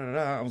 sir, da, da,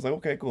 da. I was like,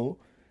 okay, cool.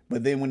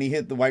 But then when he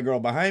hit the white girl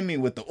behind me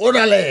with the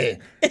orale,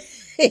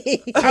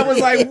 I was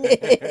like,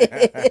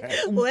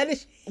 What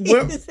is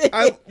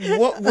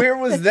where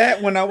was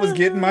that when I was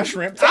getting my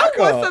shrimp I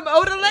taco? want some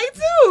Odelay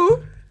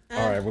too.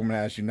 All right, we're going to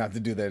ask you not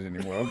to do that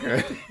anymore,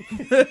 okay?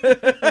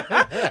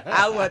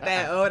 I want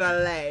that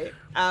Odelay.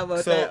 I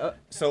want that.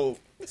 So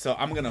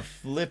I'm going to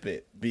flip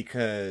it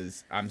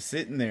because I'm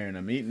sitting there and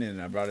I'm eating it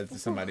and I brought it to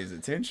somebody's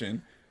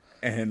attention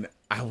and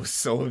I was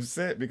so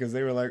upset because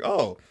they were like,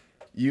 oh,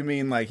 you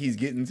mean like he's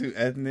getting too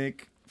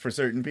ethnic for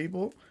certain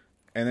people?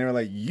 And they were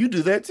like, you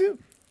do that too?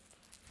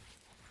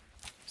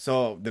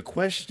 So the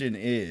question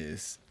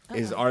is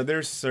are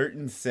there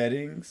certain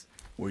settings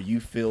where you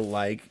feel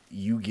like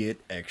you get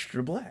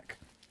extra black?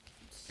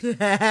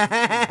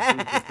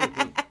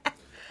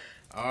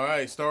 All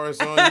right, Star, it's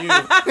on you.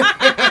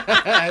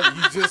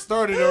 You just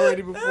started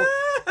already before.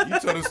 You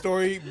told a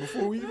story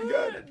before we even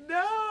got it.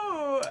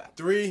 No.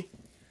 3,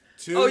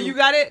 2. Oh, you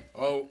got it?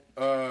 Oh,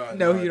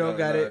 No, you don't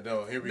got it.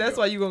 No, here we go. That's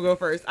why you gonna go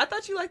first. I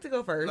thought you liked to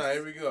go first. Nah,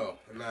 here we go.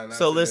 Not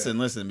So today.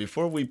 listen.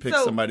 Before we pick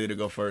So- somebody to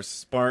go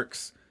first,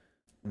 Sparks,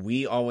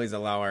 we always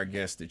allow our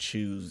guests to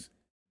choose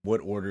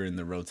what order in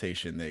the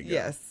rotation they go.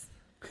 Yes.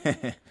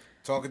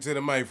 Talking to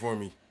the mic for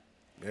me.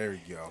 There we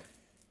go.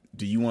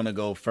 Do you want to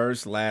go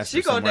first, last, She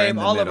or gonna somewhere in name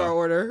the all of middle? our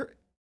order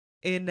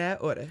in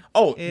that order.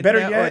 Oh, in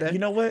better that yet, order. you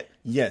know what?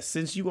 Yes,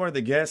 since you are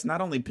the guest,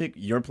 not only pick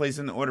your place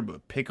in the order,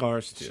 but pick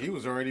ours too. She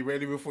was already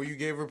ready before you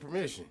gave her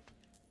permission.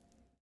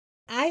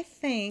 I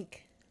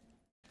think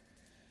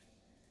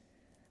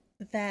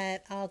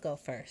that I'll go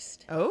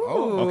first.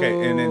 Oh.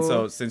 Okay, and then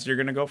so since you're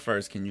gonna go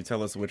first, can you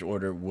tell us which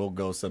order will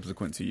go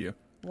subsequent to you?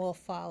 We'll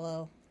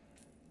follow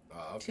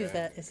Okay. to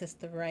the. Is this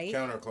the right?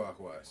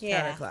 Counterclockwise.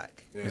 Yeah. Counterclock.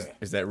 Yeah.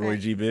 Is that Roy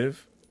G. Biv?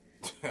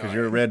 Because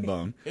you're a red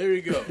bum. Here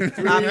we go.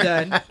 3, I'm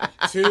done.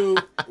 2,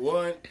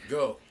 1,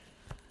 go.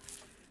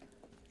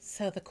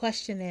 So the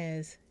question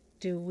is,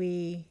 do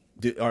we?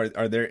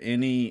 Are there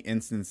any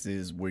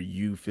instances where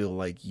you feel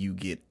like you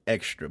get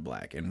extra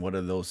black, and what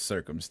are those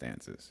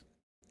circumstances?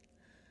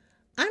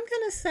 I'm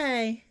gonna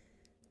say,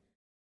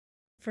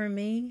 for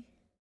me,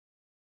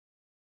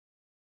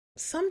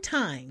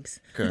 sometimes.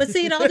 Okay. But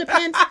see, it all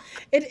depends.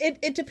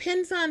 It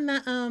depends on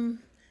the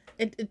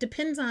it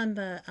depends on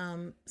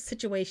the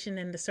situation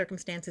and the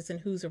circumstances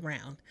and who's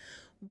around,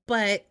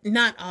 but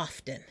not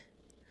often.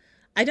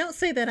 I don't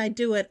say that I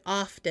do it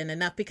often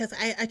enough because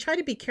I try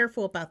to be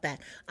careful about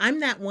that. I'm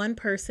that one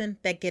person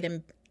that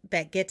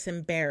gets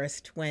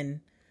embarrassed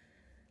when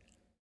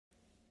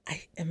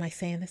am I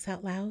saying this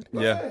out loud?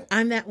 Yeah.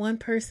 I'm that one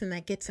person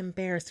that gets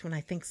embarrassed when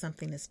I think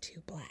something is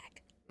too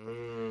black.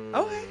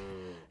 Okay.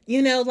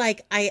 You know,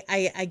 like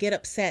I get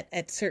upset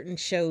at certain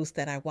shows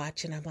that I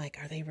watch and I'm like,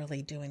 are they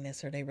really doing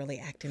this? Are they really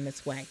acting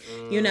this way?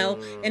 You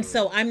know? And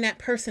so I'm that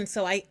person.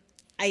 So I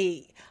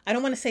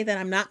don't want to say that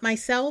I'm not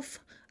myself.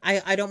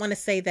 I don't want to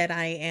say that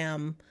I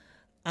am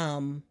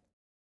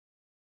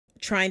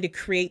trying to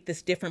create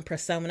this different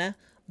persona,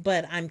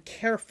 but I'm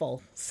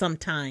careful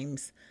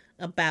sometimes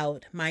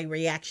about my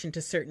reaction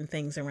to certain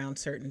things around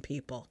certain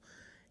people.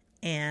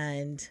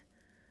 And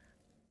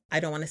I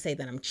don't want to say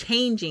that I'm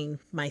changing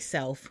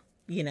myself,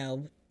 you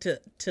know,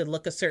 to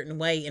look a certain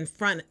way in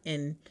front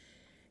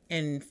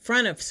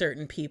of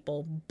certain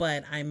people,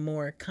 but I'm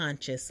more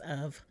conscious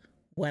of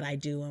what I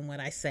do and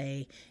what I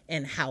say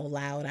and how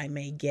loud I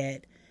may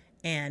get.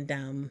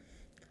 And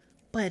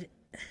but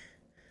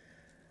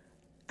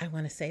I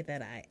want to say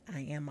that I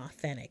am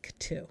authentic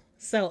too.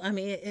 So I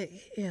mean,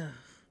 yeah,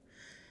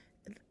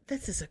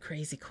 this is a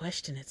crazy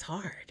question. It's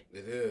hard.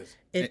 It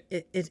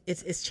is.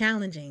 It's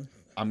challenging.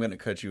 I'm gonna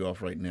cut you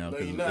off right now No,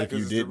 because you're not,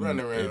 'cause it's the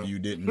runaround. if you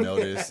didn't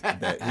notice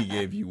that he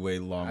gave you way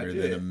longer I than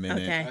did. a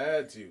minute, Okay. I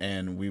had to.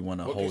 and we want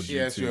to What can hold she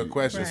you ask to you a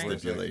question the for a second,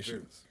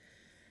 stipulations.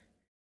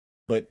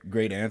 But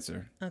great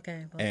answer.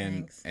 Okay. Well, And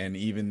thanks. and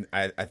even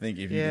I think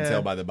if you Yeah. can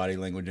tell by the body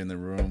language in the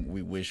room,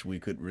 we wish we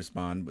could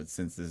respond, but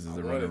since this is a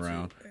wanted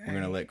runaround, we're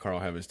gonna let Carl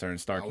have his turn.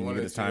 Start. I Can you wanted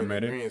get his to time in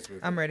ready? agreeance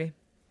with I'm you. ready.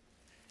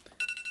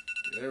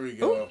 There we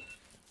go.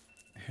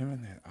 Him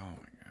and that. Oh my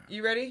god.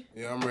 You ready?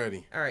 Yeah, I'm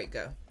ready. All right,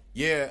 go.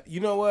 Yeah, you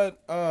know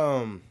what?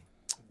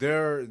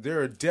 There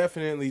are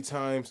definitely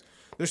times.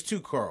 There's 2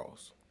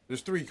 Carls.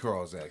 There's 3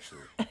 Carls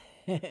actually.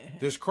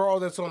 There's Carl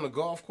that's on the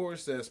golf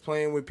course that's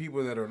playing with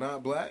people that are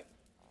not black.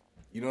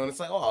 You know, and it's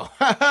like, oh,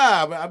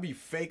 haha, but I be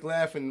fake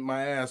laughing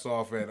my ass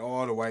off at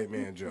all the white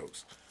man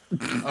jokes. And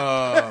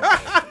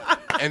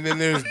then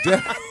there's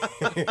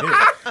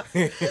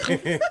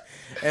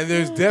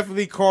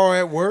definitely Carl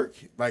at work,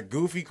 like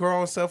goofy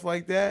Carl and stuff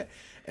like that.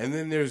 And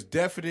then there's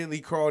definitely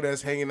Carl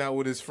that's hanging out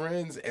with his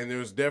friends, and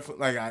there's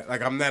definitely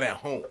I'm not at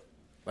home.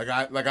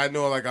 I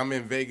know I'm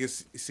in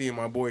Vegas seeing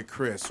my boy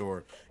Chris,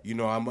 or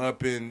I'm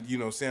up in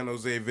San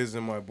Jose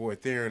visiting my boy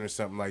Theron or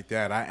something like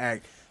that. I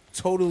act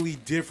totally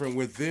different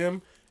with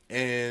them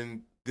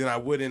and than I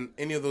would in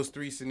any of those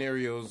 3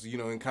 scenarios,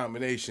 in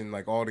combination,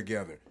 like all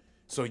together.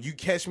 So you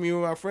catch me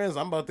with my friends,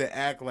 I'm about to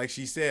act like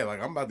she said,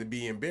 like I'm about to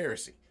be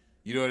embarrassing.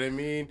 You know what I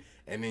mean?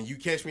 And then you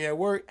catch me at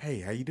work, hey,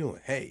 how you doing?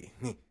 Hey,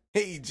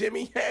 Hey,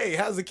 Jimmy. Hey,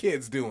 how's the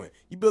kids doing?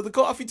 You build a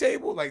coffee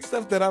table? Like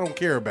stuff that I don't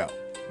care about.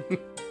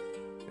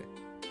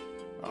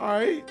 All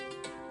right.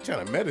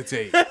 Trying to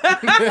meditate. Meditate,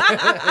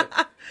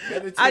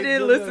 I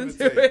didn't listen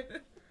to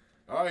it.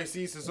 All right,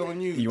 Cease, it's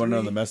on you. You want to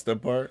know the 3, messed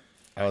up part?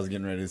 I was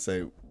getting ready to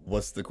say,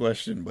 what's the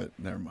question? But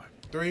never mind.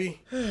 3,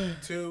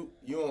 2,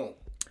 you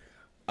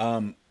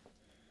on.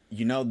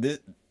 You know, this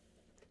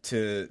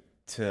to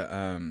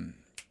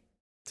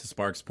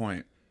Spark's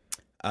point,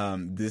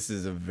 this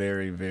is a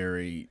very,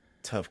 very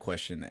tough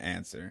question to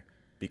answer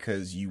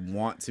because you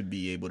want to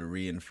be able to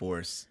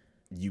reinforce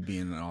you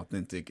being an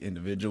authentic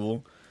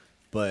individual,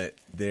 but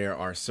there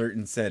are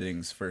certain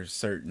settings for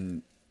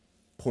certain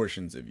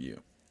portions of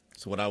you.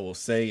 So what I will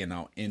say, and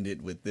I'll end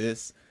it with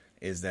this,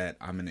 is that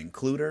I'm an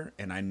includer,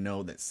 and I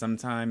know that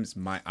sometimes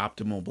my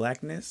optimal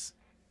blackness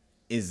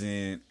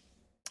isn't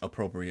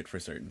appropriate for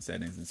certain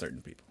settings and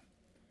certain people.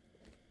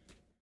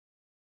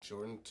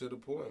 Short and to the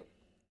point.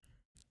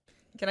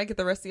 Can I get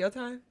the rest of your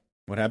time?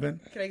 What happened?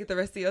 Can I get the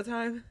rest of your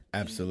time?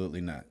 Absolutely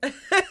not.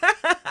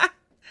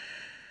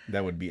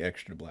 That would be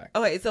extra black.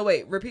 Okay, so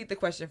wait, repeat the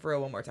question for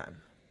real one more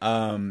time.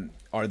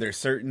 Are there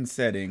certain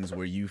settings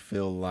where you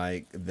feel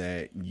like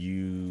that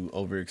you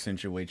over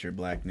accentuate your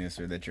blackness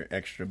or that you're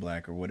extra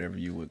black or whatever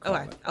you would call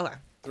it? Okay.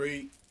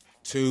 3,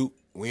 2,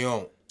 we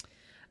on.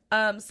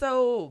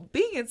 So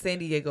being in San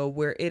Diego,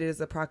 where it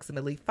is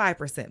approximately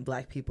 5%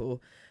 black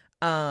people,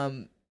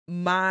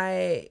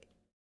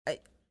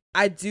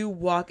 I do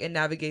walk and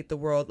navigate the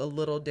world a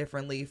little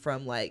differently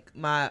from like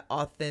my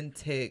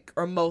authentic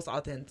or most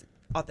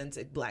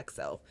authentic black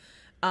self.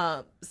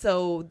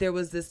 So there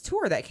was this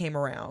tour that came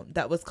around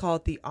that was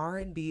called the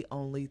R&B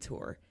Only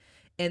Tour.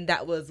 And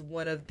that was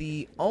one of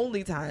the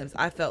only times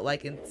I felt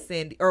like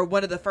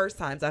one of the first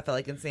times I felt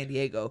like in San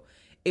Diego,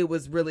 it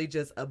was really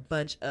just a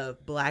bunch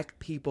of black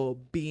people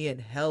being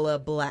hella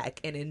black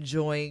and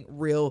enjoying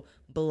real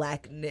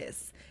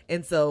blackness.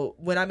 And so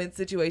when I'm in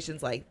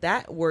situations like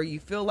that where you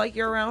feel like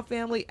you're around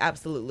family,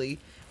 absolutely.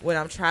 When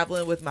I'm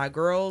traveling with my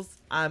girls,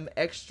 I'm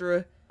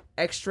extra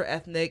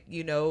ethnic.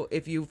 You know,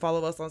 if you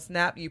follow us on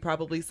Snap, you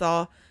probably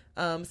saw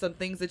some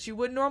things that you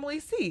wouldn't normally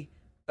see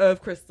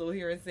of Crystal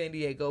here in San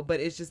Diego. But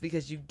it's just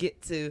because you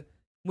get to,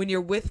 when you're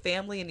with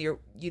family and you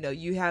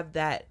have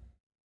that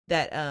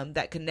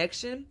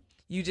connection,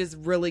 you just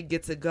really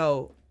get to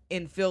go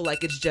and feel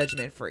like it's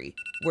judgment free,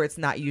 where it's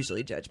not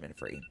usually judgment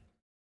free.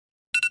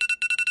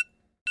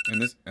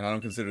 And I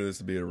don't consider this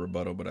to be a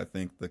rebuttal, but I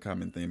think the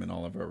common theme in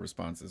all of our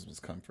responses was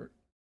comfort,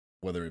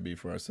 whether it be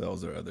for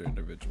ourselves or other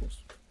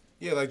individuals.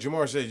 Yeah, like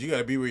Jamar said, you got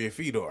to be where your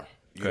feet are.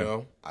 You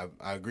know,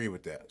 I agree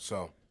with that.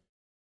 So,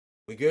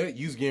 we good?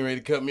 You's getting ready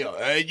to cut me off.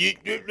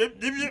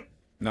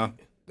 No.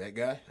 That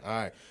guy? All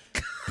right.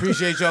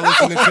 Appreciate y'all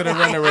listening to the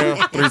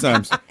Runaround. 3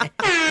 times.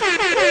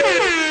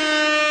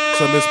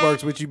 So, Miss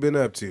Sparks, what you been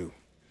up to?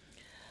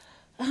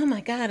 Oh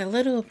my God, a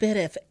little bit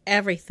of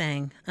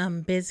everything.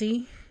 I'm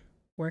busy,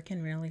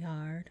 working really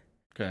hard,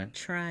 Okay.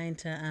 trying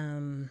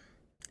to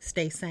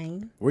stay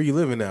sane. Where you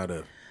living out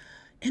of?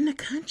 In the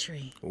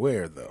country,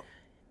 Where, though?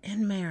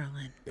 in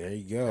Maryland. There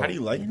you go. How do you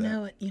like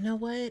that? You know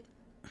what?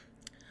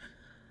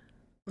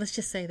 Let's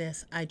just say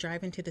this. I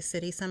drive into the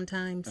city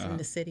sometimes, and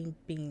the city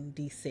being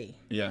D.C.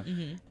 Yeah.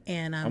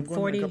 And I'm I'm going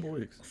 40. in a couple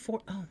weeks.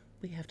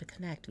 We have to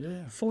connect.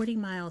 Yeah. 40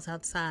 miles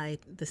outside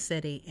the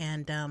city,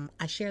 and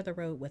I share the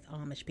road with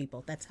Amish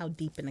people. That's how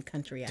deep in the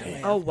country I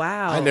live. Oh,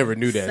 wow. I never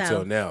knew that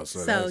until now.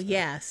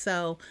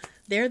 So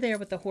they're there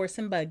with the horse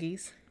and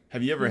buggies.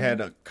 Have you ever had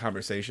a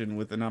conversation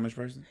with an Amish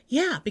person?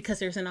 Yeah, because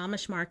there's an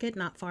Amish market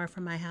not far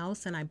from my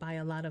house, and I buy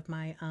a lot of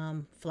my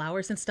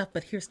flowers and stuff.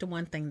 But here's the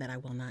one thing that I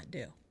will not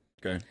do.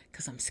 Okay.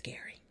 Because I'm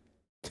scary.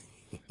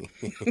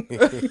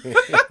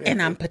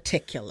 And I'm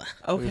particular.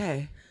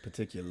 Okay.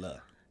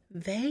 Particular.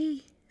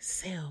 They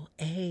sell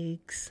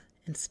eggs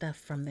and stuff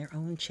from their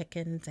own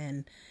chickens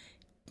and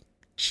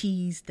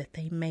cheese that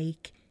they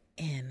make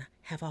and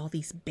have all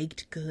these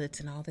baked goods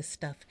and all this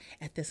stuff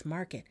at this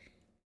market.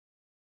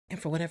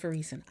 And for whatever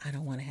reason, I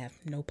don't want to have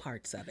no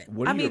parts of it.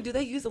 Do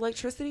they use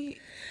electricity?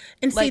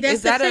 And see, Like, that's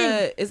is that the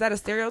thing. is that a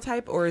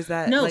stereotype or is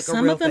that No, like a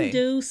some real of them thing?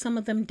 do, some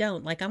of them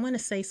don't. Like I want to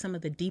say some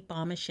of the deep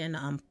Amish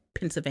in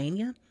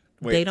Pennsylvania,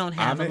 Wait, they don't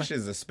have Amish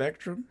is a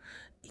spectrum?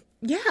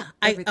 Yeah,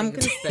 Everything I'm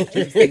is gonna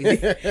spectrum,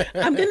 Steve.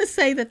 I'm gonna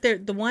say that they're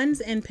the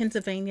ones in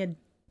Pennsylvania.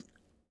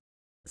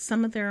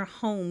 Some of their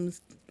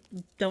homes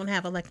don't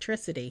have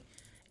electricity,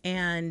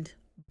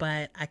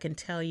 but I can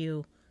tell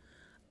you,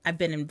 I've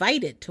been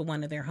invited to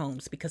one of their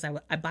homes because I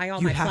buy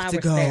all my have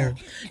to flowers go. there.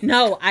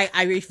 No,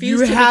 I refuse.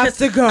 You have because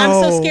to go.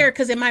 I'm so scared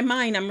because in my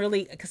mind I'm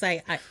really because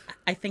I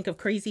I think of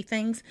crazy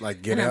things.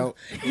 Like Get And I'm- Out?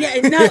 Yeah,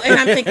 no, and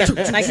I'm thinking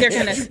like they're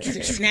gonna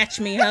snatch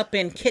me up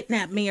and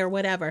kidnap me or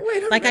whatever.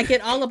 Like I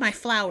get all of my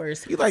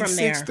flowers You like from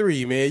there.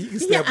 6'3", man. You can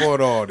step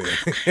on all this.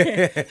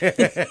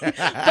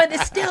 But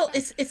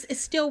it's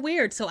still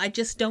weird, so I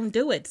just don't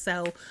do it.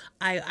 So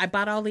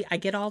I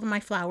get all of my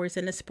flowers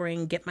in the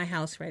spring, get my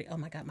house ready. Oh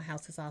my God, my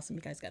house is awesome.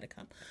 You guys got to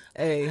come.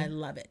 Hey. I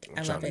love it.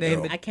 I love trying it. to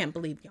go. I can't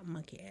believe your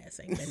monkey ass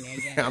ain't been there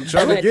yet. I'm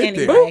trying to But get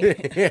anyway,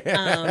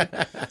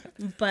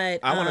 but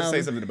I want to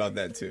say something about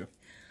that too.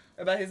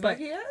 About his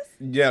monkey ass?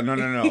 Yeah,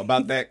 no.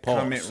 About that Pause.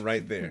 comment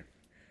right there.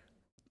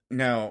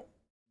 Now,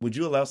 would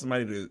you allow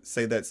somebody to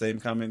say that same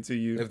comment to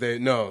you? If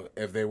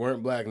they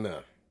weren't black, no.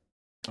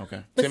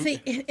 Okay. But Tim-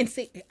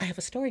 see, I have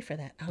a story for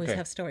that. I always Okay.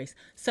 have stories.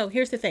 So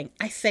here's the thing.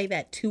 I say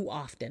that too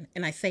often,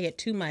 and I say it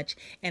too much,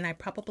 and I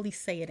probably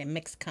say it in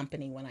mixed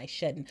company when I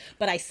shouldn't.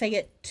 But I say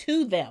it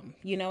to them.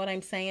 You know what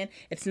I'm saying?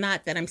 It's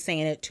not that I'm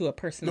saying it to a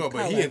person No, of but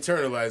color. he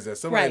internalized that.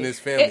 Somebody in Right. his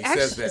family It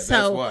says actually- that. So,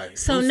 That's why.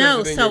 so Who says no,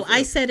 it in so your I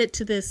family? said it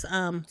to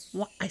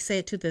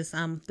this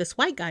this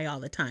white guy all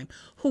the time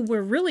who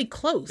we're really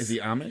close. Is he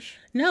Amish?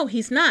 No,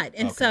 he's not.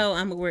 And so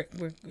we're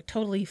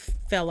totally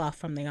fell off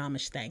from the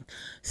Amish thing.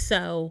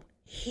 So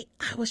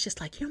I was just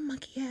like, your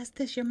monkey ass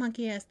this, your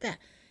monkey ass that.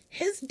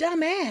 His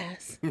dumb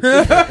ass. His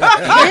dumb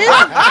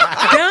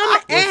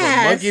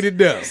ass. Monkey to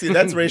dumb. See,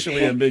 that's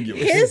racially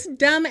ambiguous. His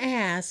dumb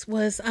ass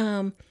was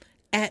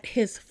at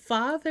his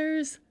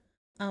father's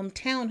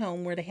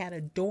townhome where they had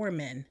a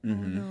doorman.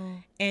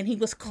 And he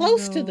was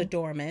close to the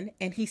doorman,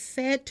 and he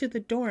said to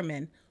the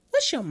doorman,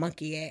 "What's your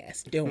monkey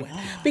ass doing?"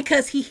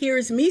 Because he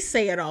hears me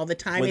say it all the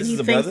time, Wait, and this he is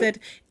a thinks brother? that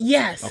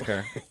yes,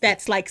 Okay.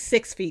 that's like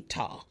 6 feet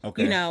tall.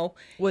 Okay. You know,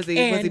 Was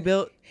he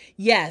built?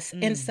 yes.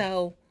 And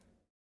so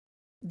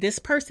this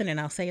person, and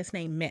I'll say his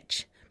name,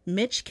 Mitch.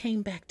 Mitch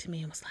came back to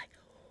me and was like,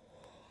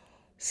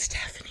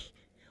 "Stephanie,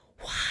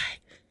 why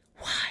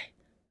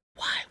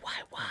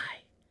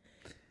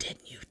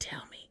didn't you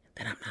tell me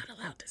that I'm not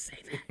allowed to say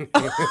that?"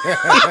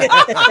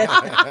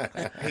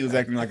 He was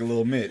acting like a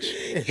little Mitch.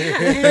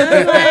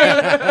 And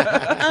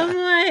I'm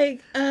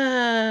like,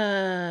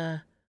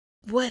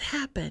 what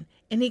happened?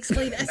 And he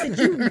explained, I said,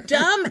 "You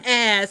dumb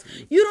ass.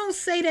 You don't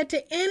say that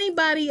to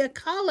anybody of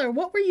color.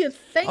 What were you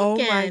thinking?" Oh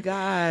my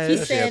gosh. He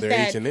Especially said after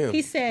that H&M.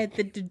 he said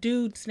that the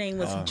dude's name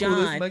was Coolest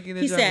John. monkey in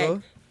the He jungle.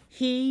 said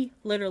he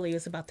literally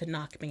was about to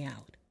knock me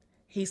out.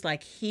 He's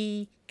like,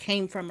 he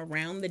came from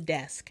around the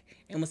desk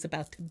and was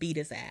about to beat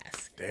his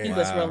ass. He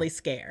was Wow. really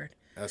scared.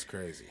 That's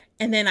crazy.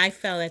 And then I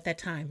felt at that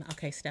time,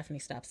 okay, Stephanie,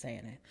 stop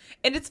saying it.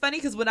 And it's funny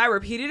because when I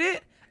repeated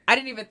it, I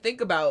didn't even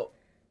think about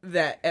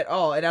that at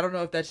all. And I don't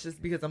know if that's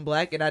just because I'm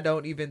black and I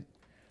don't even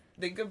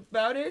think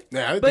about it.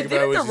 Yeah, I didn't But think about it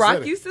didn't when The you Rock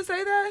said it. used to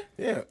say that?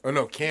 Yeah. Oh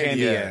no, candy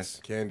Candy ass. ass.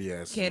 Candy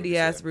ass. is Candy what he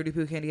ass, said. Rudy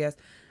Poo, candy ass.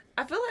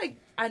 I feel like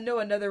I know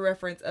another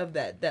reference of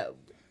that.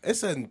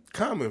 It's a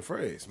common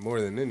phrase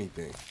more than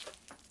anything.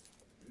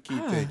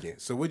 Keep thinking.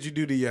 So what'd you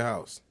do to your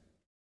house?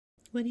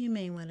 What do you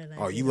mean? What did I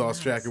Oh, do you to the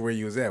lost track house? of where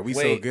you was at. We so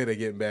Wait. good at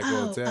getting back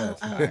on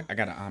task. I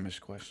got an Amish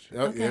question.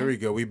 Oh, there we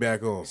go. We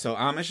back on. So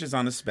Amish is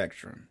on the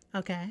spectrum.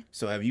 Okay.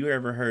 So have you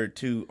ever heard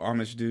two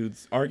Amish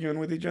dudes arguing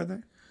with each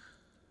other?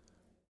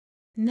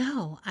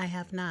 No, I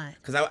have not.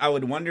 Because I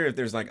would wonder if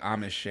there's like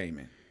Amish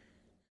shaming.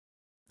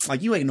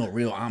 Like, you ain't no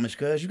real Amish,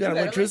 cuz. You got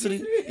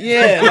electricity?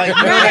 Yeah, like,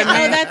 you know Right. what I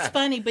Oh, mean? that's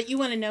funny. But you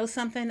want to know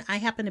something? I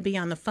happened to be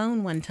on the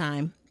phone one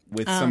time.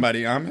 With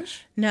somebody Amish?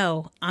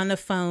 No, on the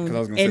 'Cause I phone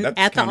was gonna say, that's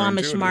at the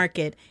Amish counterintuitive.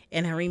 market.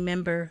 And I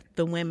remember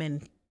the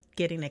women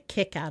getting a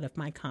kick out of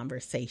my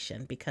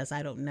conversation because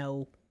I don't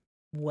know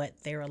what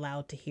they're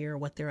allowed to hear,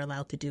 what they're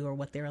allowed to do, or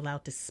what they're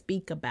allowed to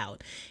speak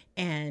about.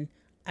 And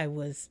I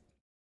was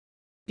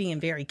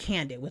being very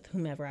candid with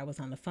whomever I was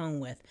on the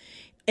phone with.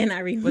 And I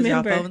remember, Was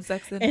y'all phone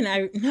sexing? and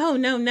no.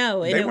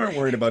 And They it- weren't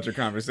worried about your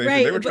conversation.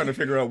 Right, They were but- trying to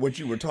figure out what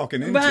you were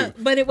talking into.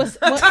 But it was,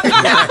 but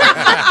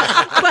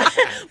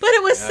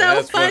it was so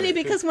that's funny funny.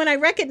 because when I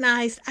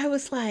recognized, I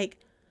was like,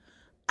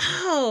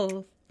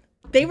 oh,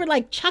 they were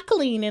like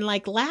chuckling and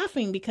like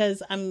laughing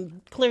because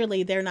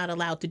clearly they're not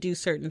allowed to do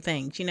certain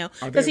things, you know,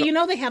 Are because they- you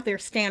know they have their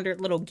standard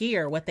little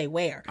gear, what they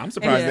wear. I'm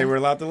surprised Yeah. they were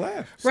allowed to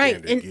laugh. Right.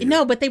 Standard And gear.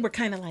 no, but they were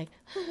kind of like,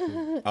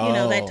 you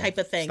know, that type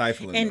of thing.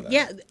 Stifling And the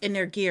yeah, and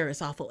their gear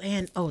is awful.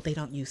 And they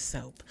don't use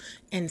soap.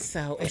 And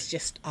so it's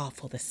just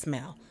awful to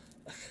smell.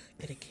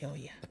 It'll kill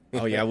you.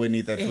 Oh, yeah, I wouldn't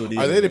eat that food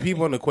either. Are they the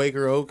people in the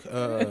Quaker Oats box?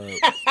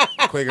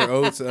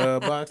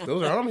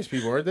 Those are Amish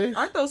people, aren't they?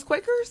 Aren't those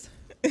Quakers?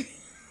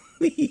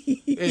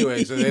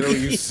 Anyway, so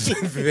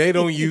they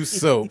don't use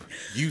soap.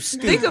 You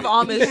stupid. Think of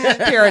Amish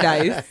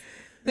paradise.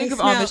 Think of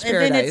smell- Amish and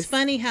paradise. then it's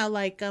funny how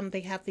like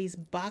they have these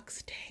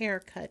boxed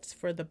haircuts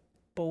for the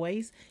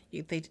boys.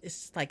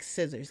 It's like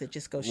scissors. It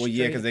just goes. Well,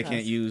 yeah, straight because they across.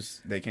 can't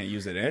use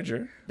an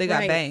edger. They got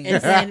Right. bangs.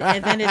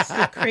 And then it's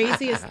the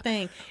craziest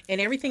thing,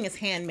 and everything is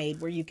handmade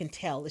where you can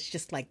tell it's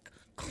just like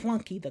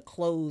clunky. The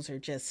clothes are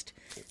just.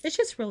 It's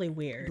just really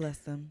weird. Bless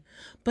them.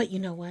 But you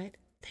know what?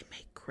 They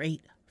make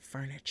great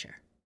furniture.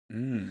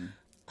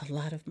 a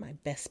lot of my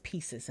best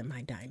pieces in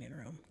my dining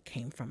room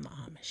came from the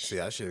Amish. See,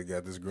 I should have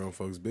got this grown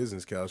folks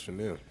business couch from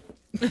them.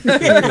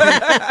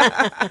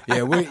 Yeah,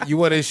 you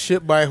want it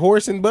shipped by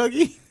horse and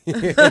buggy?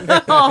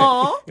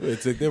 Aw.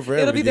 It took them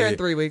forever. It'll be to there get in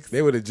 3 weeks.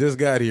 They would have just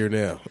got here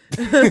now.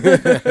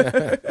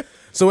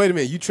 So wait a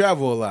minute, you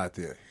travel a lot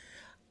then?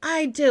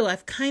 I do.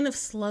 I've kind of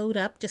slowed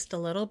up just a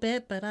little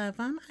bit, but I've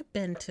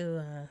been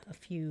to a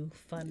few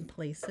fun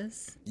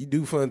places. You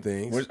do fun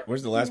things.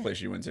 Where's the last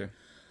place you went to?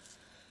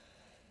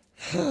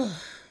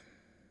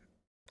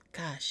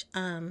 Gosh,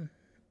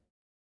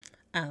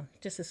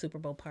 just a Super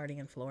Bowl party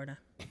in Florida.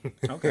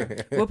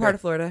 Okay. What part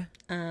of Florida?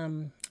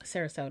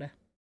 Sarasota.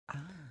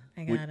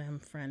 I got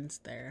friends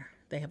there.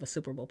 They have a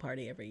Super Bowl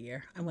party every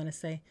year. I want to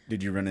say.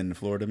 Did you run into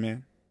Florida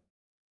Man?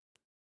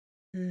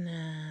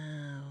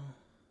 No,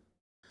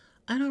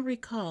 I don't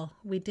recall.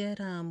 We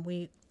did. I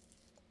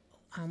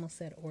almost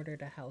said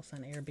ordered a house on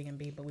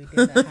Airbnb, but we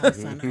did a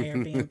house on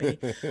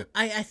Airbnb.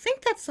 I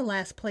think that's the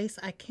last place.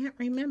 I can't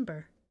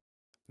remember.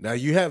 Now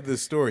you have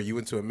this story. You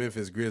went to a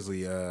Memphis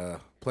Grizzly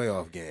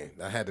playoff game.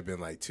 That had to have been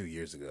like 2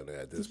 years ago now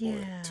at this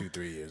point.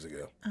 2-3 years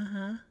ago.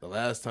 The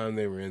last time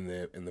they were in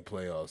the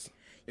playoffs.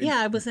 Yeah,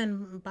 I was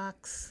in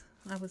box.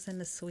 I was in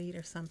the suite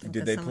or something.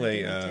 Did they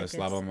play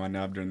Slava My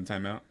Knob during the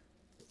timeout?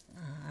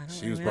 I don't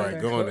She was remember.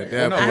 probably going at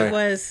that I point.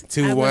 was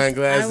Two wine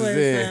glasses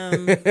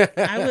in.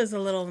 I was a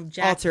little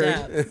jacked Altered.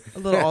 up. A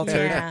little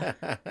altered. Yeah,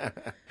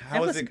 that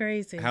was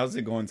crazy. How's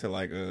it going to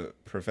like a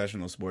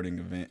professional sporting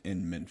event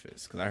in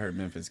Memphis? Because I heard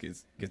Memphis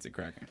gets it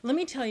cracking. Let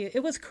me tell you,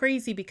 it was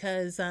crazy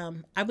because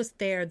I was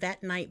there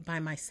that night by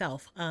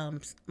myself.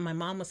 My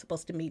mom was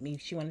supposed to meet me.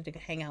 She wanted to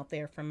hang out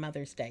there for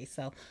Mother's Day.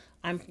 So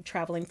I'm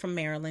traveling from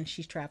Maryland.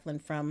 She's traveling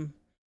from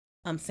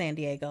San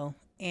Diego.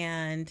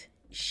 And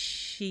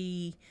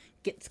she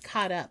gets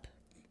caught up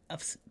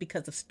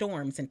because of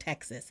storms in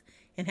Texas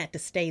and had to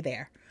stay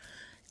there.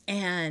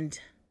 And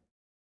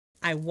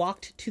I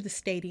walked to the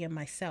stadium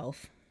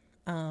myself.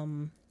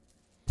 I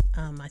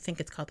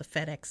think it's called the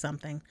FedEx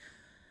something.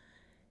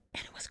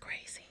 And it was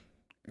crazy.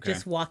 Okay.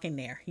 Just walking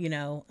there,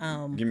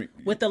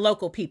 with the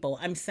local people.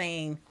 I'm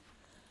saying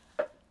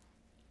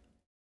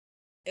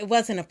it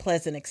wasn't a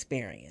pleasant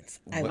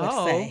experience, I would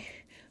say.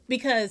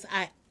 Because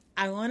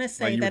I want to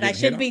say that I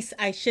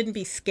shouldn't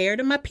be scared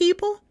of my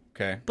people.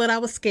 Okay. But I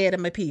was scared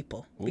of my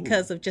people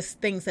because of just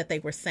things that they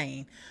were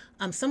saying.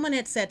 Someone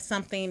had said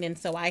something, and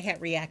so I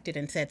had reacted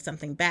and said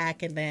something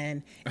back, and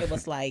then it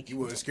was like You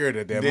weren't scared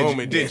at that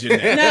moment, did you?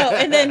 no,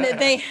 and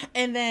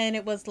then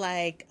it was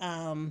like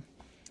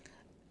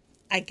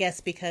I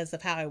guess because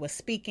of how I was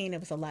speaking,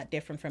 it was a lot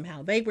different from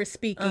how they were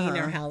speaking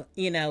or how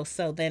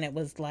so then it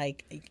was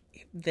like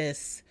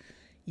this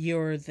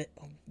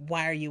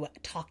why are you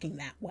talking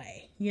that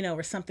way,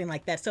 or something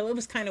like that. So it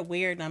was kind of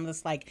weird, and I'm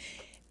just like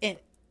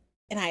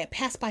and I had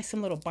passed by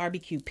some little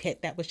barbecue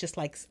pit that was just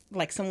like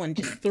someone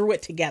just threw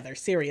it together.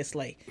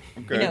 Seriously,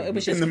 Okay. it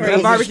was just In the crazy.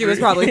 The barbecue was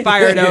probably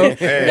fire though.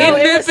 Hey. No,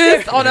 in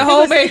Memphis on a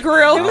homemade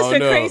grill. It was Oh, the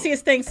no.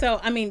 craziest thing. So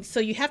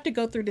so you have to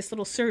go through this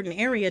little certain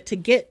area to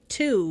get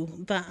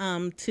to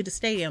the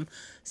stadium.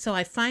 So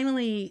I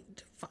finally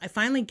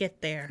get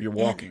there. You're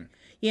walking.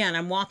 And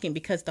I'm walking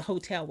because the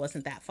hotel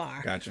wasn't that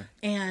far. Gotcha.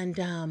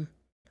 And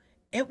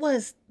it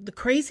was the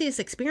craziest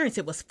experience.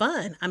 It was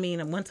fun. I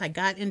mean, once I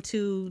got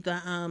into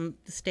the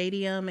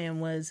stadium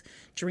and was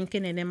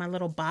drinking it in my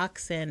little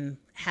box and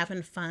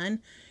having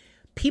fun,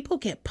 people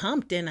get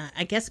pumped. And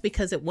I guess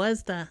because it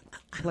was I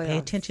don't pay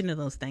attention to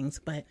those things,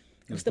 but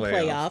it was the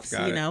playoffs,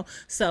 Got it.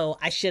 So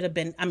I should have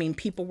been. I mean,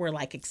 people were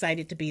like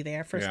excited to be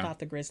there. First Yeah. off,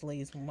 the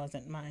Grizzlies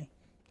wasn't my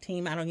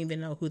team. I don't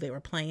even know who they were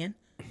playing.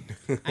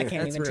 I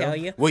can't even tell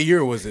you. What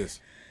year was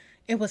this?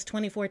 It was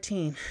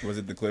 2014. Was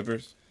it the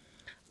Clippers?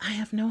 I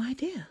have no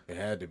idea. It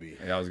had to be.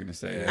 Yeah, I was gonna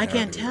say. I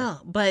can't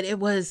tell, but it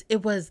was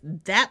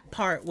that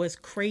part was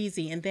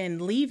crazy, and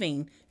then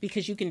leaving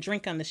because you can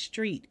drink on the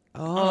street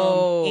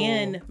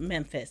in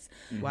Memphis,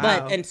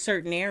 but in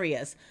certain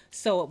areas,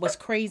 so it was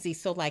crazy.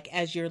 So like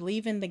as you're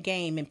leaving the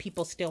game and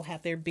people still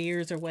have their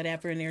beers or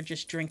whatever, and they're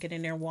just drinking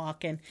and they're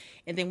walking,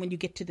 and then when you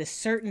get to this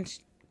certain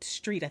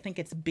street, I think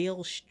it's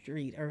Bill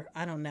Street, or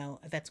I don't know,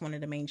 that's one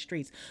of the main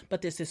streets,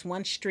 but there's this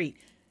one street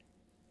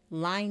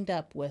lined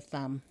up with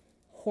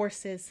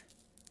horses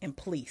and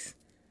police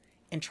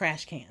and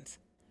trash cans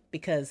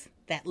because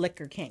that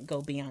liquor can't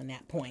go beyond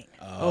that point.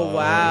 Oh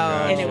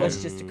wow. And it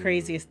was just the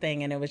craziest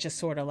thing, and it was just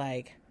sort of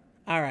like,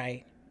 all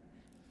right,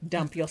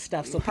 dump your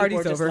stuff. So Party's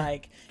people were just over.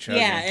 like,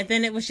 Chugging. yeah, and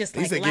then it was just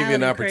At like least they loud give you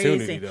an and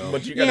opportunity, crazy. though.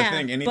 But you gotta Yeah,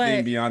 think anything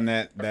but- beyond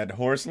that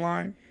horse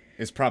line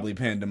is probably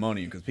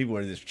pandemonium because people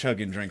are just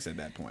chugging drinks at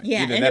that point.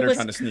 Yeah, Either and that it or was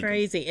trying to sneak 'em.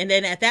 crazy. And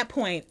then at that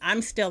point,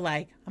 I'm still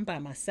like, I'm by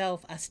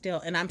myself. I'm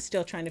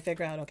still trying to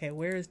figure out, okay,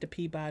 where is the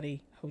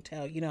Peabody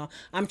Hotel?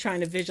 I'm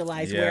trying to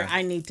visualize where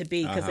I need to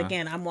be because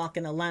again, I'm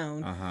walking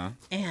alone,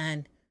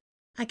 and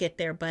I get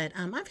there. But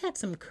I've had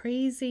some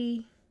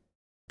crazy,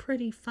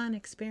 pretty fun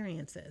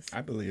experiences.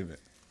 I believe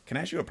it. Can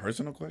I ask you a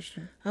personal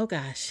question? Oh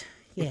gosh,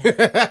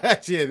 yeah.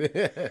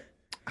 Shit.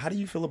 How do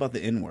you feel about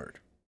the N-word?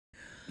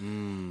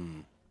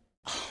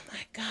 Oh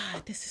my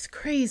God, this is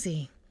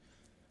crazy.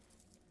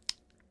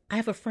 I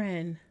have a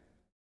friend.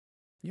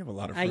 You have a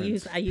lot of I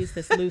friends. use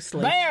this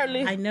loosely.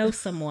 Barely. I know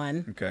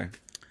someone. Okay.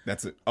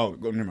 That's it. Oh,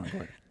 never mind. Go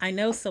ahead. I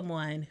know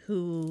someone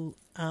who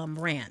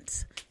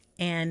rants,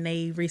 and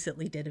they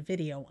recently did a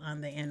video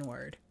on the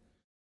N-word,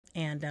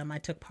 and I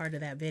took part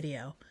of that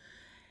video.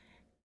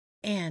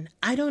 And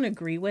I don't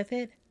agree with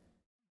it,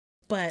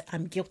 but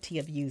I'm guilty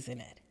of using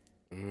it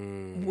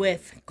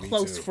with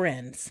close too.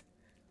 friends.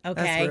 That's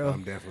Okay, real.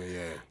 I'm definitely,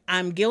 yeah.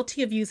 I'm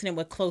guilty of using it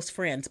with close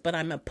friends, but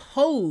I'm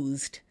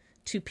opposed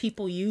to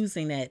people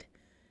using it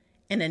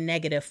in a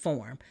negative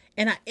form.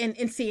 And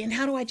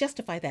how do I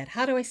justify that?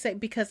 How do I say,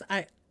 because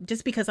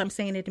I'm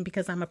saying it and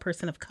because I'm a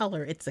person of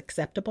color, it's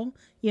acceptable,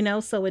 you know?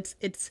 So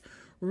it's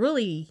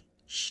really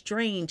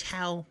strange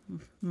how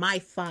my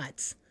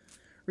thoughts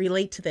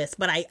relate to this,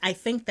 but I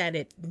think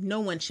that no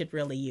one should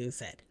really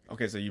use it.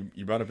 Okay, so you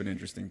brought up an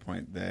interesting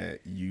point that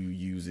you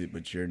use it,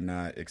 but you're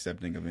not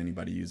accepting of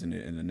anybody using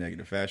it in a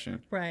negative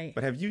fashion. Right.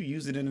 But have you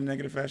used it in a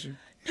negative fashion?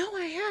 No,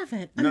 I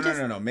haven't.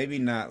 No. Maybe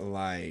not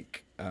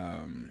like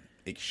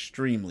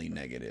extremely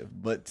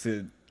negative, but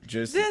to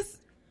just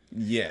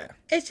yeah.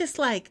 It's just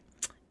like,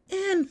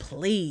 and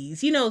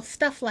please,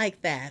 stuff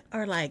like that,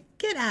 or like,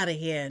 get out of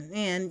here,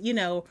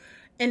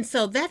 and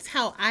so that's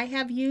how I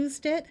have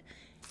used it.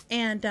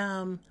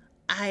 And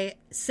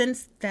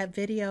since that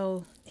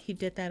video, he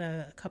did that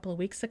a couple of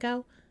weeks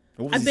ago.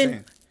 What was he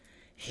saying?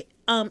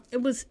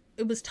 It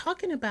was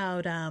talking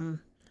about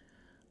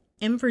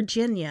in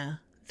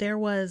Virginia there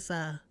was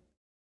a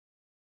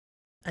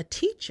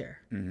teacher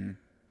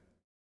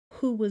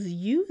who was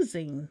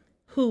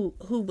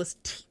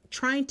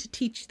trying to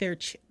teach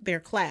their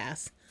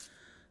class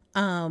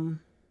about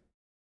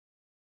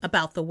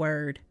the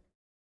word,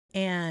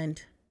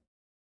 and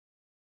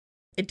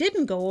it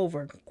didn't go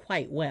over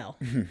quite well,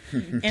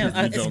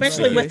 and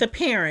especially with the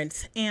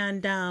parents.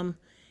 And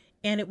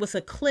it was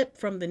a clip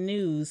from the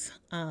news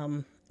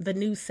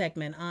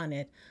segment on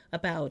it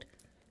about,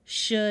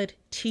 should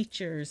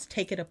teachers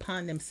take it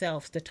upon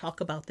themselves to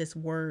talk about this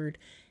word,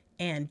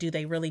 and do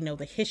they really know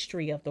the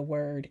history of the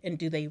word, and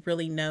do they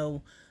really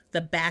know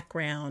the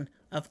background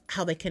of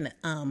how they can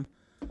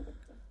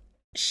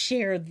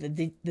share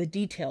the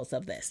details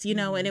of this,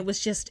 and it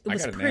was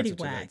pretty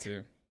whack.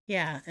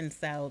 Yeah, and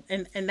so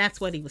and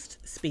that's what he was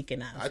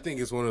speaking of. I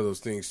think it's one of those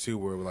things too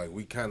where like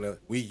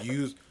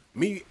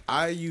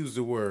I use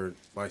the word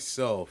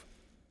myself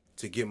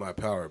to get my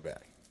power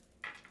back.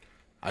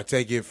 I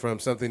take it from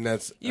something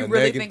that's You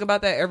really think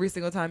about that every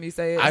single time you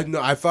say it? I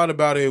know. I thought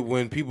about it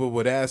when people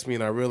would ask me,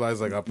 and I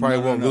realized like I probably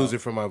won't lose it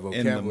from my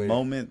vocabulary. In the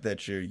moment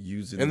that you're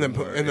using in the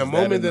word,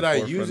 moment that I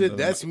use forefront it, of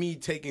that's me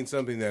taking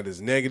something that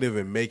is negative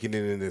and making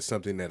it into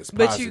something that is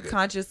positive. But you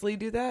consciously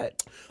do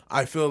that?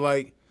 I feel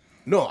like,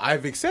 no,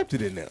 I've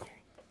accepted it now.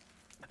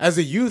 As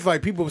a youth,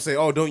 like people would say,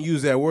 "Oh, don't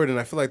use that word," and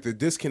I feel like the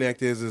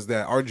disconnect is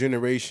that our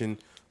generation,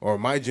 or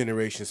my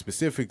generation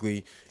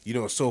specifically,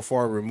 so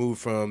far removed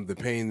from the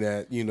pain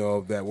that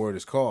that word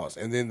has caused,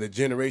 and then the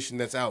generation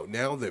that's out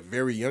now, the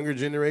very younger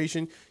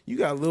generation, you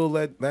got little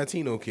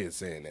Latino kids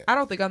saying that. I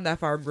don't think I'm that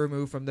far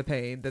removed from the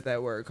pain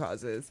that word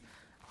causes,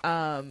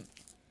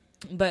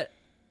 but.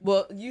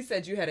 Well, you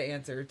said you had an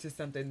answer to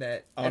something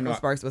that Edwin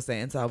Sparks was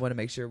saying, so I want to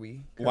make sure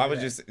we. Well, I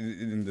was just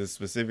in the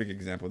specific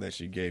example that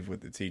she gave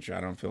with the teacher. I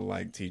don't feel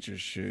like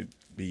teachers should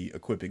be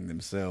equipping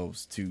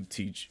themselves to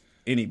teach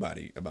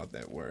anybody about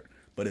that word.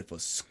 But if a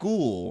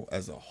school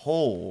as a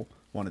whole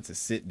wanted to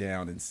sit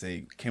down and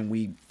say, can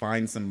we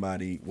find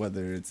somebody,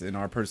 whether it's in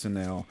our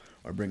personnel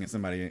or bringing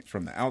somebody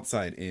from the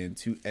outside in,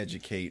 to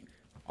educate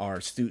our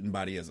student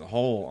body as a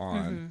whole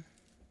on,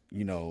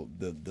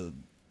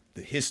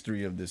 the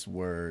history of this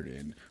word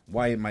and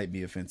why it might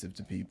be offensive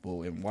to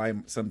people and why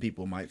some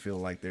people might feel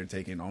like they're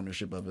taking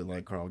ownership of it,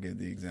 like Carl gave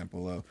the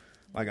example of.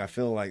 Like, I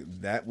feel like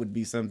that would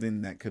be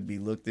something that could be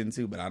looked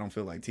into, but I don't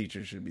feel like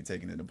teachers should be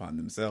taking it upon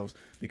themselves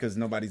because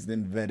nobody's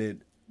then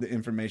vetted the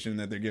information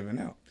that they're giving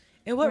out.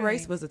 And what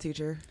race was the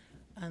teacher?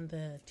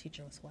 The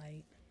teacher was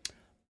white.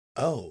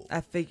 Oh.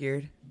 I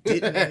figured.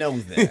 Didn't know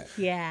that.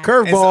 Yeah.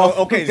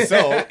 Curveball.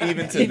 So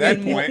even to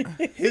that point,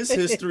 his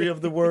history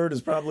of the word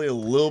is probably a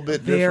little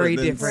bit different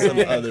than some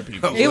other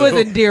people. It was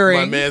endearing.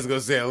 My man's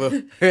gonna say, look,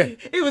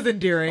 it was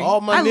endearing.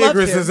 all my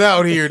niggers is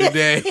out here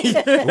today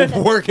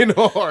working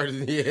hard.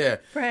 Yeah.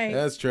 Right.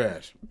 That's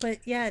trash. But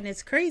yeah, and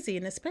it's crazy.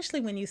 And especially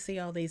when you see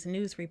all these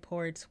news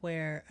reports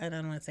where, I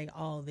don't want to say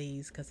all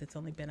these because it's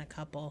only been a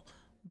couple,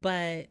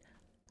 but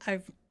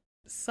I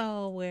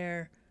saw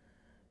where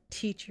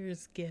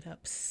teachers get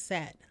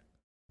upset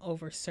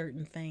over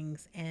certain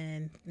things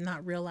and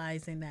not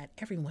realizing that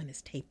everyone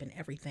is taping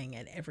everything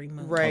at every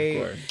moment. Right.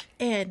 Of course.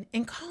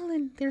 And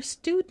calling their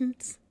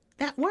students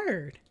that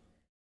word.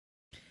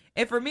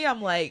 And for me,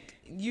 I'm like,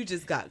 you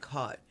just got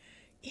caught.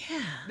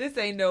 Yeah. This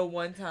ain't no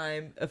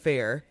one-time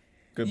affair.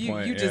 Good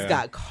point. You just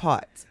got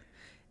caught.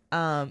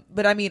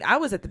 But I mean, I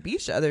was at the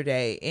beach the other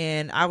day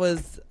and I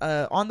was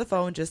on the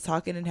phone just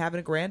talking and having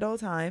a grand old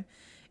time.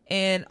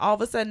 And all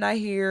of a sudden I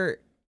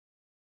hear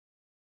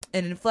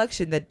an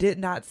inflection that did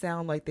not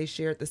sound like they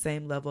shared the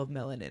same level of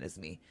melanin as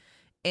me.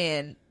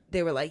 And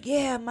they were like,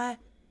 yeah,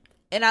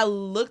 And I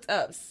looked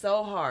up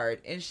so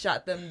hard and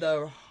shot them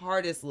the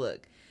hardest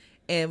look.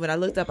 And when I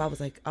looked up, I was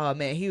like, oh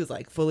man, he was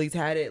like fully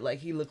tatted. Like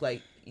he looked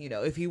like, you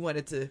know, if he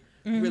wanted to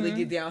really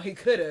get down, he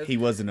could have. He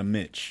wasn't a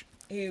Mitch.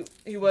 He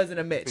wasn't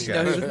a Mitch.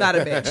 No, he was not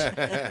a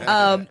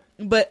Mitch.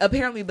 But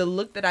apparently the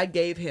look that I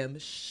gave him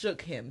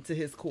shook him to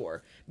his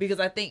core, because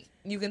I think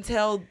you can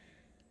tell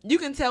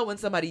when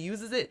somebody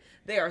uses it,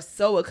 they are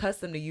so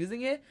accustomed to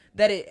using it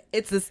that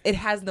it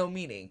has no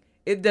meaning.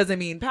 It doesn't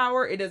mean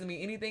power. It doesn't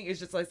mean anything. It's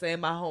just like saying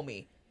my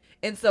homie.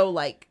 And so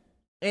like,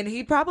 and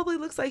he probably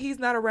looks like he's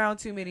not around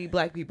too many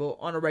black people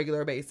on a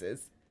regular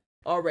basis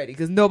already,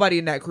 because nobody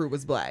in that crew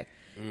was black.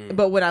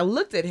 But when I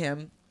looked at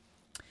him,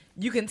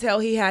 you can tell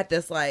he had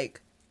this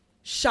like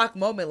shock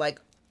moment, like,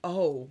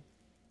 oh,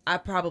 I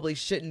probably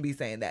shouldn't be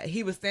saying that.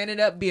 He was standing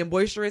up being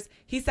boisterous.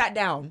 He sat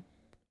down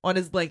on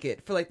his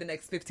blanket for like the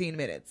next 15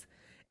 minutes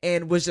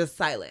and was just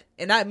silent.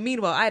 And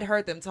meanwhile, I'd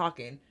heard them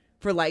talking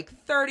for like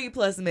 30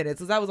 plus minutes,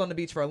 because I was on the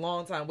beach for a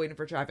long time waiting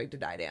for traffic to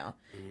die down.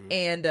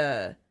 And,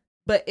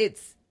 but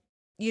it's,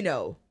 you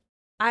know,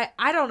 I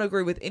don't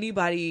agree with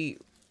anybody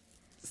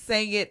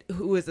saying it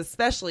who is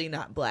especially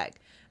not black.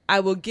 I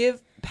will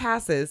give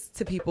passes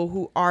to people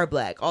who are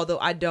black, although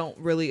I don't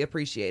really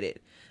appreciate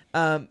it.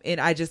 And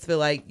I just feel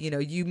like, you know,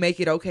 you make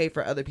it okay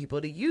for other people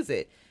to use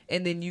it.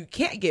 And then you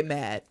can't get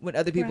mad when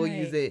other people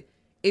use it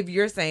if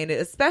you're saying it,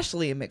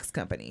 especially in mixed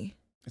company.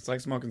 It's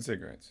like smoking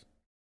cigarettes.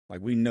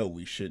 Like, we know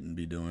we shouldn't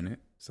be doing it.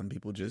 Some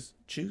people just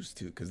choose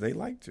to because they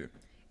like to.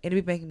 And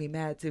it'd be making me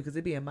mad, too, because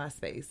it'd be in my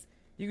space.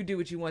 You can do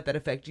what you want that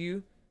affect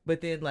you,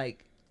 but then,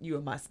 like, you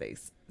in my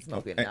space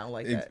smoking. I don't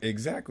like that.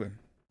 Exactly.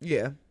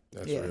 Yeah.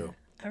 That's real.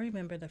 I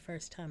remember the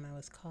first time I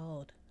was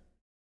called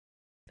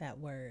that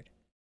word.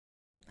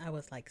 I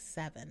was like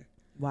 7.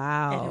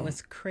 Wow. And it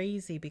was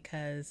crazy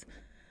because,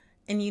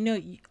 and you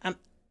know,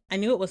 I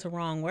knew it was a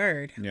wrong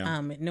word.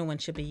 Yeah. No one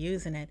should be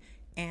using it.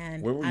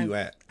 And where were you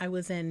at? I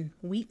was in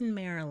Wheaton,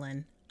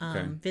 Maryland,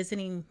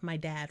 visiting my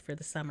dad for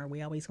the summer.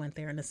 We always went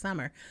there in the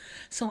summer.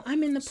 So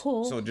I'm in the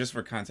pool. So just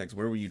for context,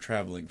 where were you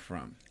traveling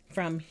from?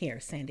 From here,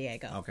 San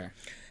Diego. Okay.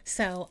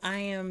 So I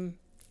am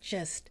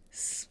just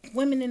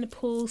swimming in the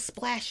pool,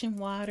 splashing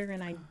water,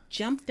 and I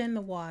jumped in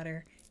the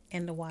water,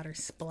 and the water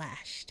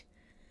splashed.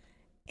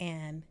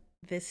 And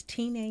this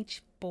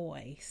teenage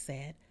boy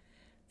said,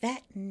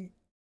 that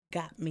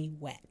got me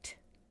wet.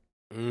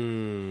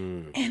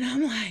 And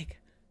I'm like,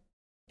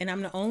 and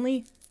I'm the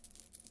only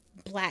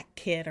black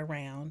kid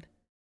around.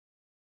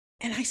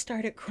 And I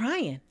started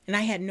crying. And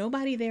I had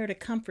nobody there to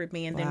comfort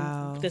me. And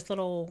then this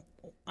little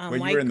white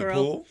you were in girl.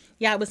 The pool?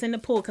 Yeah, I was in the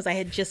pool because I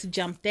had just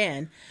jumped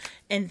in.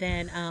 And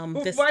then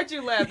Why'd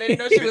you laugh? They didn't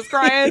know she was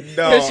crying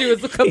No. because she was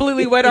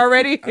completely wet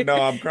already? No,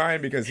 I'm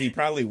crying because he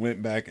probably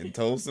went back and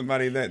told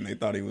somebody that, and they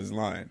thought he was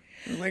lying.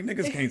 I'm like,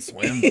 niggas can't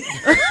swim. They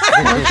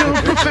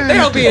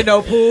don't be in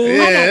no pool.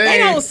 They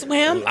don't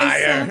swim.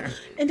 Liar.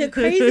 And the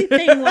crazy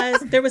thing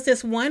was, there was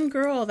this one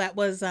girl that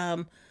was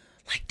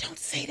like, don't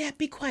say that,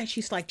 be quiet.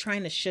 She's like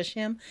trying to shush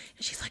him.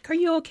 And she's like, are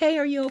you okay?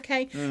 Are you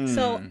okay?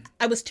 So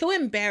I was too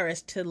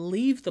embarrassed to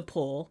leave the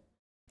pool.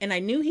 And I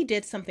knew he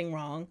did something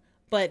wrong.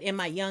 But in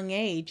my young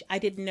age, I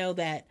didn't know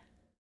that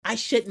I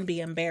shouldn't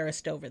be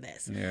embarrassed over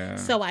this. Yeah.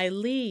 So I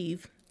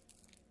leave.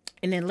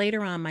 And then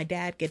later on, my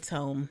dad gets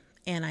home.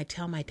 And I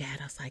tell my dad,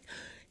 I was like,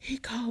 he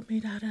called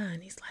me,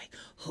 and he's like,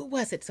 who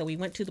was it? So we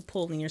went to the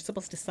pool, and you're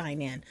supposed to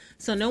sign in.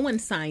 So no one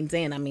signs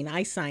in. I mean,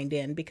 I signed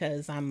in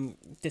because I'm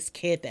this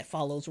kid that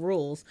follows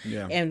rules.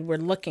 Yeah. And we're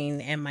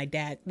looking, and my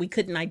dad, we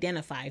couldn't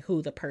identify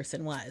who the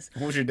person was.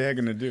 What was your dad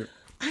going to do?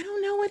 I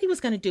don't know what he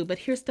was going to do, but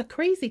here's the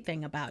crazy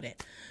thing about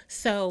it.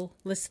 So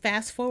let's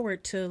fast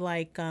forward to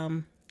like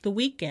the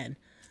weekend.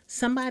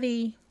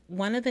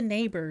 One of the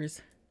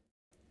neighbors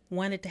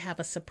wanted to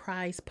have a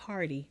surprise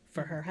party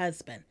for her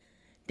husband.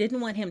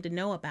 Didn't want him to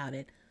know about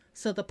it.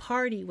 So the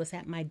party was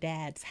at my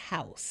dad's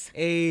house.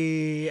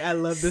 Hey, I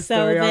love this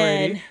story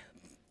already.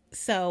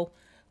 So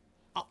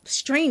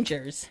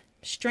strangers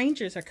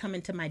are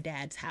coming to my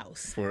dad's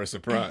house. For a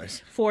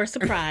surprise.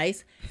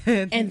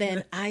 And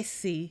then I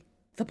see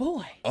the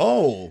boy.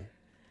 Oh.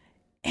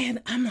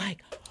 And I'm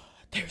like,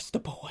 there's the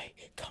boy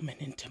coming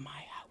into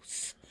my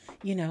house.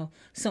 You know,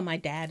 so my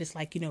dad is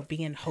like, you know,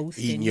 being host.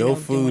 Eating your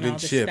food and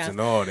chips and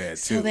all that,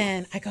 too. So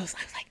then I was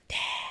like, Dad.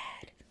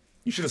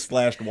 You should have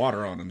splashed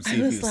water on him, see if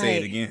he would say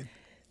it again.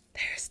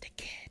 There's the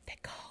kid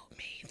that called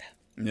me.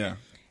 Yeah.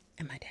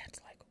 And my dad's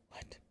like,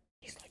 what?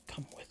 He's like,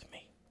 come with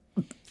me.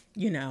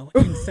 You know,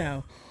 and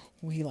so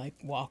we like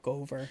walk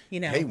over, you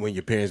know. I hate when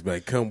your parents be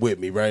like, come with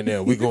me right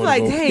now. We're going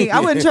like, dang,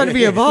 I wasn't trying to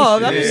be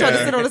involved. I'm just trying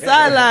to sit on the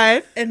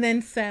sideline. And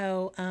then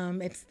so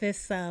it's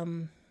this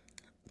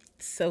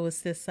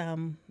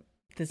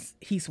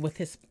he's with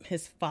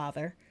his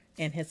father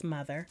and his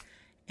mother,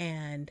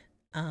 and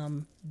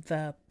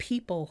the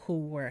people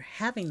who were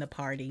having the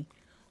party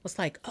was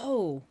like,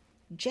 oh,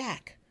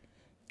 Jack,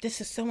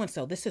 this is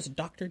so-and-so. This is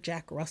Dr.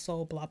 Jack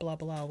Russell, blah, blah,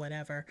 blah,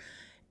 whatever.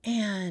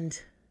 And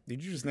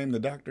did you just name the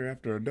doctor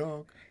after a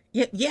dog?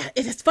 Yeah,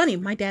 it is funny.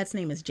 My dad's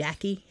name is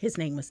Jackie. His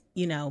name was,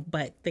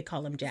 but they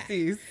call him Jack.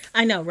 Jeez.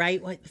 I know,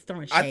 right? What,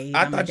 throwing shade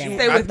I on my thought dad. you,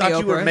 Stay I with thought me,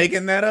 you were Oprah.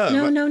 making that up.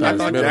 No, no, I no,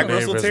 thought no, Jack no.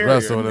 Russell was Terrier.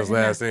 Russell and his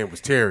last name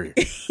was Terry.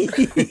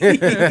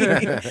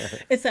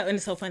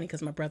 It's so funny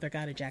because my brother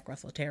got a Jack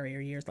Russell Terrier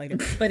years later.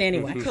 But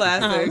anyway,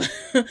 Classic.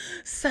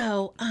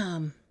 so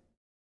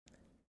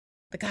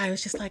the guy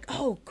was just like,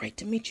 "Oh, great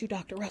to meet you,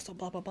 Dr. Russell."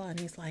 Blah blah blah, and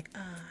he's like,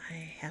 "I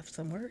have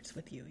some words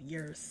with you.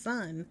 Your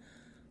son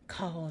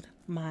called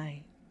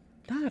my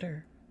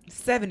daughter."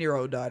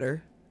 7-year-old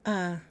daughter.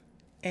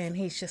 And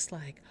he's just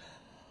like,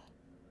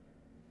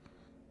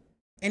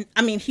 and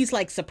I mean, he's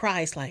like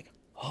surprised, like,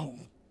 "Oh,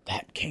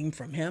 that came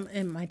from him."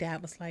 And my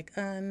dad was like,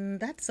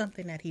 "That's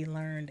something that he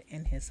learned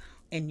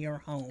in your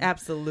home,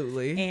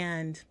 Absolutely.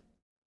 and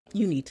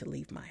you need to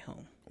leave my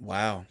home."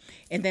 Wow.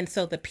 And then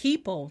so the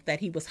people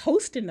that he was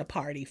hosting the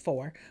party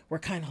for were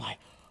kind of like,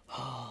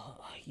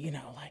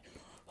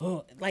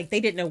 like they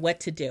didn't know what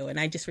to do. And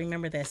I just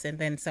remember this. And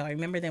then so I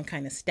remember them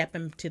kind of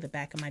stepping to the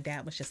back, and my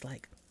dad was just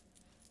like,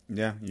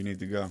 Yeah, you need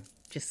to go.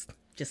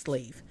 just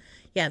leave.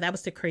 Yeah, that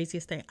was the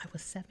craziest thing. I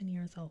was 7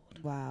 years old.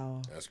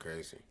 Wow. That's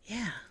crazy.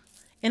 Yeah.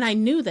 And I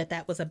knew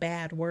that was a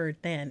bad word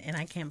then. And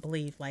I can't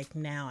believe, like,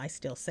 now I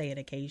still say it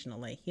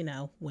occasionally,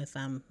 with,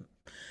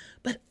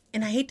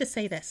 and I hate to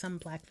say that some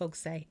black folks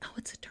say, "Oh,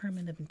 it's a term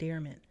of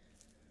endearment."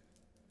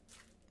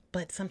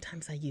 But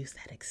sometimes I use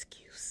that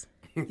excuse,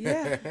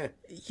 Yeah.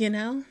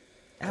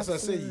 As I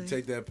said, you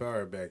take that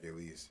power back at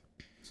least.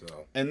 So,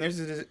 And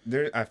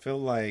I feel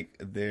like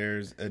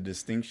there's a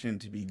distinction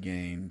to be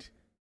gained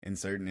in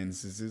certain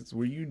instances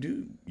where you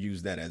do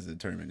use that as a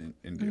term of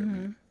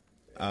endearment.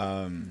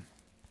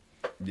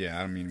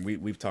 Yeah, I mean,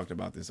 we've talked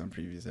about this on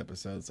previous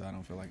episodes, so I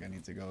don't feel like I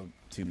need to go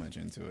too much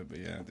into it. But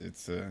yeah,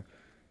 it's an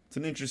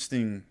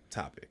interesting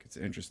topic. It's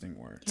an interesting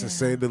word. to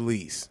say the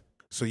least.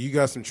 So you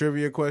got some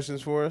trivia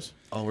questions for us?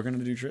 Oh, we're gonna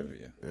do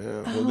trivia.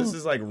 Yeah. Well, this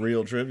is like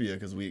real trivia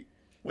because we're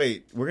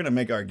gonna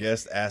make our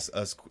guests ask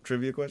us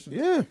trivia questions.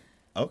 Yeah.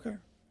 Okay.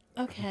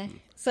 Okay.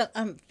 So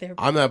they're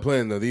I'm not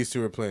playing though. These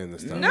two are playing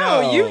this time.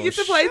 No, you get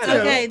to play shut too. up.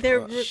 okay.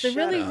 They're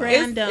really up.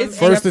 random. It's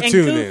First and, to two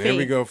and then. Here goofy.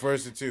 we go.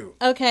 First to two.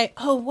 Okay.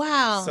 Oh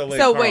wow. So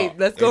Carl, wait,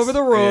 let's go over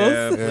the rules.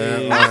 Yeah, Yeah,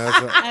 please.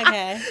 well,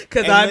 Okay.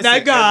 Because And I'm listen,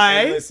 that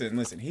guy. and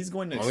listen. He's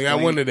going to Only got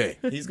one today.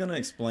 He's going to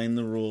explain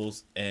the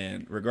rules,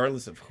 and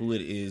regardless of who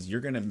it is, you're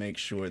going to make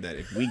sure that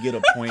if we get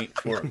a point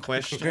for a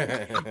question,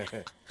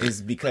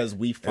 is because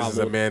we is a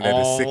followed man that is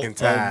all sick and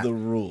tired. of the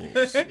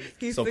rules.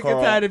 He's So, sick Carl,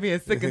 and tired of being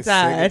sick and Sick and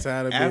tired.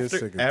 tired of being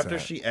sick and After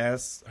tired. she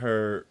asks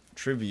her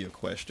trivia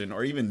question,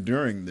 or even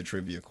during the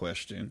trivia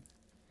question,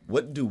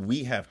 what do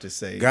we have to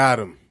say Got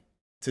him.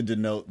 to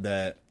denote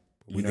that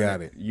We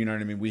got it. You know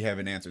what I mean? We have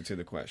an answer to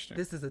the question.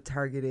 This is a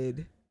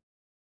targeted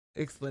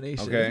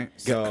explanation. Okay,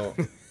 so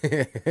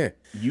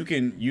you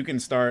can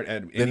start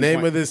at The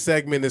name of this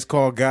segment is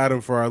called Got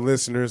 'em for our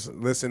listeners.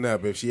 Listen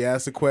up. If she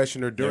asks a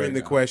question or during you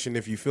the go. question,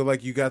 if you feel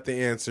like you got the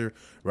answer,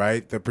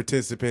 right, the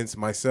participants,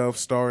 myself,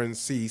 Star, and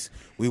Cease,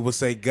 we will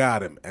say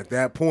got 'em. At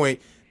that point,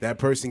 that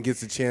person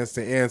gets a chance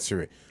to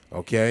answer it.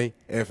 Okay?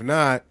 If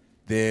not,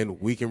 then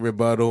we can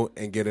rebuttal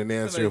and get an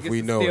answer Somebody if gets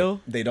we to know it.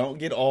 steal. They don't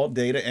get all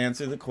day to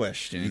answer the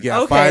question. You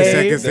got Okay. 5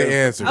 seconds to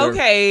They're- answer.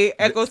 Okay,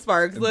 Echo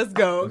Sparks, let's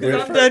go. Because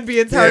Yeah. I'm done being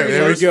Yeah, there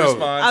targeted. we First go.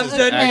 response I'm is done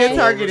the being actual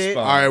targeted.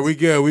 response. All right, we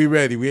good. We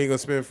ready. We ain't going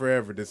to spend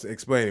forever. Just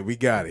explain it. We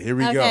got it. Here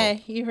we go.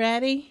 Okay. You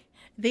ready?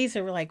 These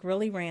are like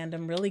really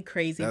random, really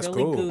crazy, That's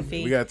really cool.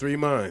 goofy. We got 3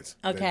 minds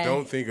that Okay.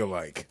 don't think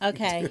alike.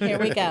 Okay. Here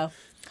we go.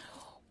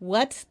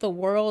 What's the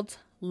world's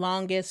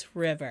longest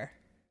river?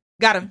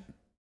 Got him.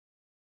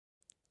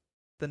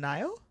 The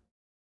Nile?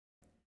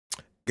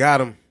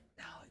 Got him.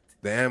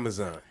 The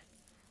Amazon.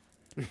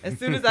 As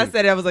soon as I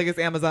said it, I was like, it's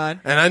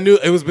Amazon. And I knew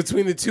it was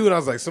between the two, and I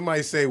was like,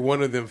 somebody say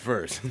one of them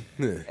first.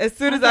 As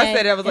soon as I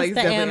said it, I was like, it's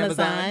it's the definitely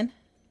Amazon.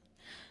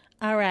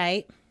 All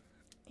right.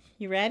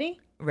 You ready?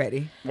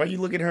 Ready. Why you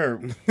look at her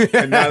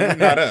and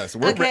not us?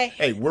 We're Okay.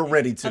 hey, we're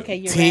ready to. Okay,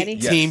 you ready?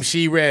 Yes. Team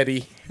She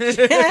Ready. She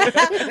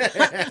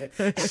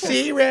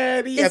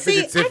Ready. And I see,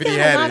 think it's Tiffany I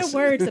got a lot Haddish. of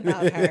words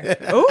about her.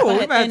 Oh, we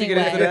But might have to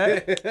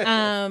get into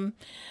that.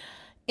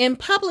 In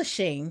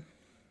publishing,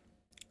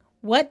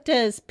 what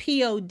does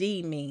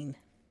POD mean?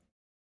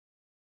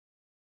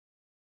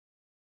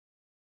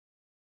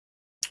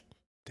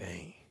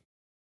 Dang.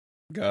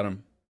 Got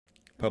him.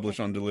 Publish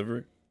on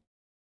delivery.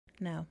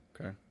 No.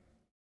 Okay.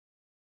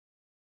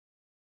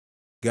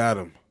 Got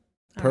him.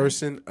 All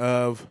Person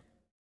of.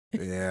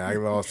 Yeah, I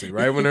lost it.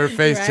 Right when her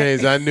face Right.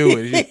 changed, I knew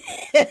it.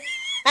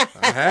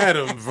 I had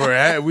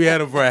him we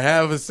had him for a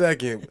half a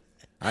second.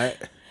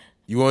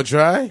 You want to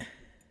try?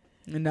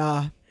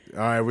 Nah. All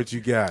right, what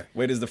you got?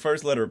 Wait, is the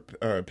first letter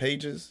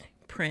pages?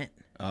 Print.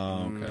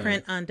 Oh, okay.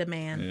 Print on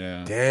demand.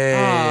 Yeah. Oh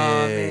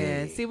Dang.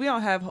 man. See, we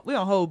don't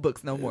hold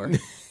books no more.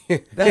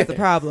 That's the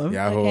problem.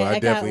 Yeah, Okay, I I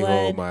got definitely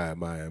hold one.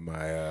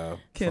 my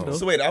Kindle. phone.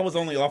 So wait, I was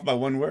only off by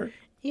one word.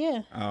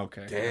 Yeah. Oh,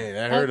 okay. Dang,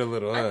 that hurt a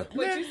little, huh?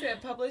 What you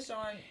said, publish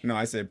on. No,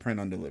 I said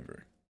print on delivery.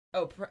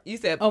 Oh, you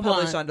said Oh,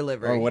 publish one. on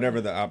delivery. or whatever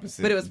the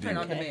opposite. But it was print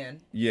on deal. demand.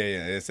 Yeah,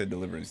 it said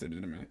deliver instead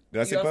of demand. Did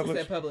I You say also publish?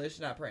 said publish,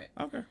 not print.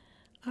 Okay.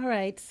 All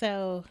right.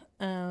 So,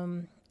 how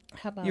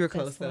about You were this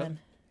close, though. one?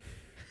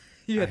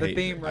 You had I the hate-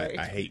 theme right.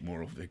 I hate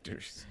moral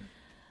victors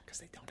because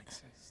they don't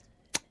exist.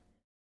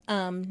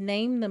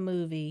 Name the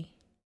movie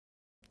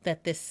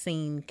that this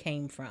scene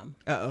came from.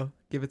 Uh-oh.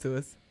 Give it to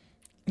us.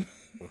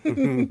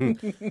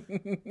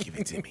 Give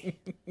it to me.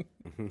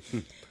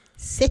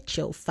 Sit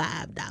your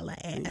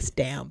 $5 ass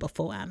down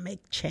before I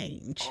make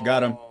change.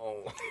 Got him.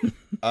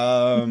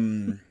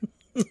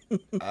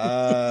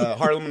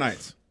 Harlem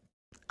Nights.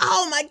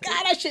 Oh my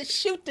God, I should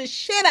shoot the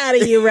shit out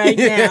of you right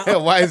now.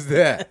 Why is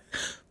that?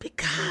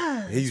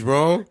 Because, He's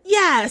wrong?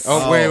 yes.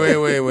 Oh,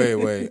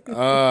 wait.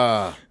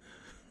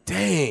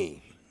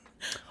 Dang.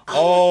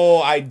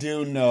 Oh, I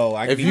do know.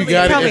 If you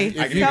got tell it, me.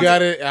 if you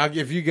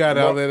got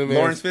it, I'll let him in.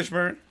 Lawrence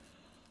Fishburne?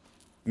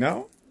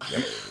 No?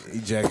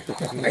 Eject.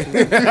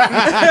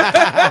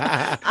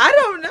 I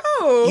don't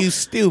know. You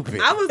stupid.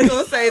 I was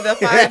going to say the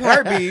 5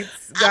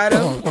 heartbeats. Got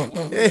him.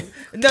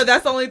 No,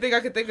 that's the only thing I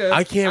could think of.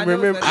 I can't know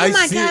remember. it's Oh not-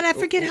 my see God, it. I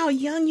forget how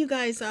young you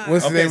guys are.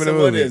 What's the name of the so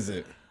movie? what is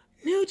it?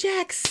 New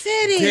Jack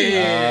City.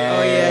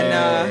 Oh, yeah,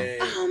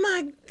 nah. Oh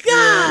my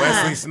God.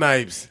 Wesley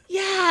Snipes.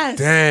 Yes.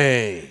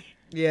 Dang.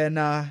 Yeah,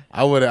 nah.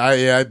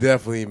 I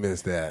definitely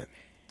missed that.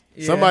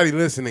 Yeah. Somebody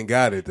listening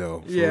got it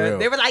though. For Yeah, real.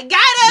 they were like,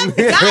 got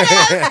him,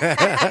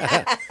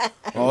 got him.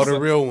 All the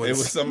real ones. It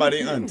was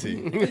somebody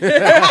auntie.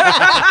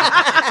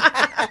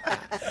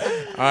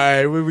 All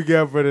right, what we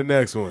got for the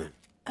next one?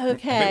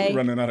 Okay. We're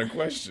running out of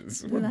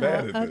questions. We're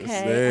bad at this.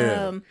 Okay.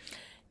 Yeah.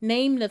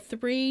 Name the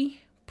 3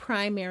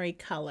 primary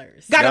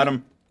colors. Got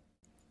him.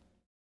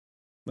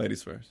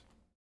 Ladies first.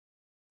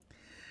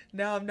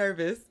 Now I'm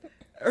nervous.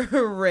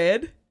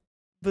 Red,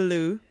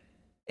 blue,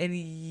 and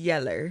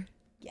yellow.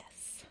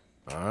 Yes.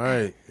 All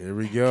right, here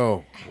we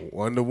go.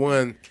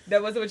 1-1.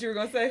 That wasn't what you were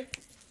gonna say?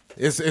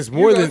 It's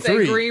more You were than gonna say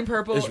 3. green,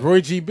 purple. It's Roy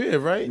G.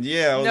 Biv, right?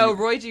 Yeah. I was- No,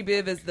 Roy G.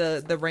 Biv is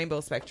the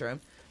rainbow spectrum.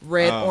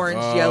 Red, Oh. orange,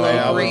 Oh, yellow,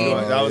 yeah, I was green,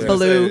 going- I was gonna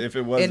blue, say, if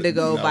it wasn't-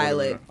 indigo, no,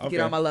 violet. okay.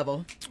 Get on my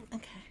level.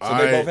 Okay. So All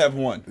they right. both have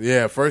 1.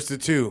 Yeah, first to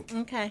 2.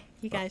 Okay.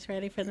 You guys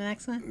ready for the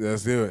next one?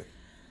 Let's do it.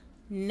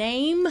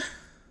 Name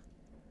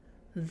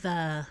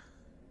the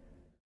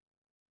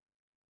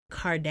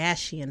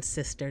Kardashian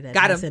sister that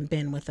Got him. hasn't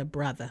been with a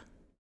brother.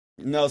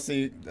 No,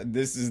 see,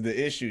 this is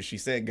the issue. She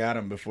said got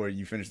him before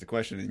you finished the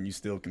question, and you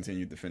still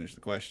continued to finish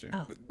the question.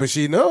 Oh. But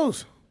she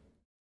knows.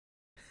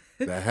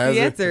 That has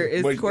The it. answer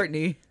is Wait.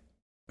 Courtney.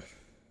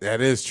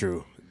 That is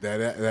true.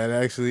 That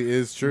actually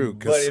is true. But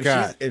Because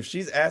Scott, if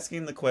she's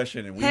asking the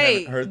question and we Hey,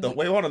 haven't heard the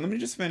wait, hold on, let me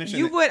just finish.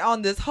 You it. went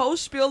on this whole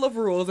spiel of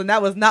rules, and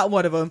that was not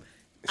one of them.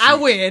 I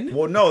win.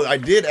 Well, no, I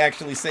did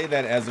actually say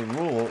that as a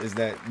rule. Is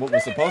that what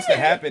was supposed to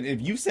happen?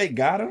 If you say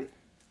got him,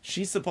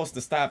 she's supposed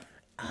to stop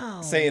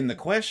saying the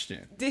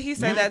question. Did he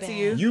say that to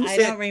you? You I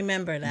said, don't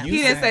remember that. you He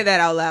didn't say that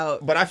out loud.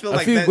 but I feel a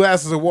like few that,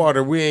 glasses of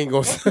water, we ain't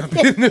gonna stop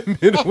in the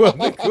middle of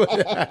the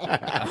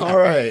question. All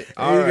right,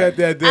 all You right. got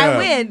that down. I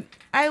win.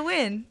 I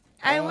win.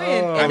 I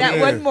win. Oh, And that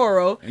yeah. wasn't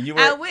moral. You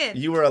were- I win.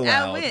 you were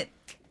allowed. I win.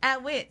 I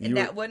win. And You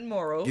that were- wasn't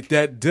moral. Get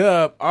that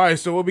dub. All right,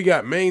 so what we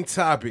got? Main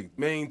topic.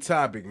 We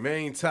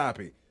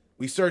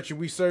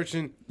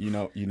searching. You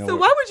know. So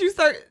why would you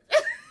start?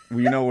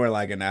 We're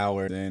like an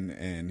hour in,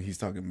 and he's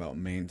talking about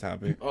main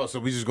topic. Oh, so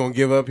we just gonna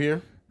give up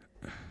here?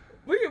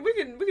 we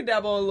can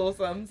dabble a little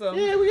something. So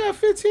Yeah, we got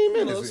 15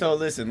 minutes. So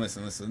listen. This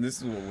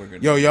is what we're gonna.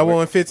 Yo, y'all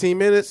want 15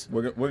 minutes?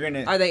 We're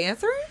gonna. are they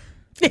answering?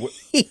 Who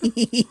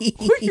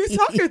are you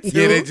talking to?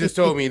 Yeah, they just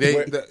told me.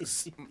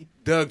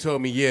 Doug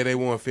told me, yeah, they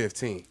want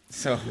 15.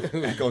 So,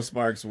 Echo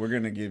Sparks, we're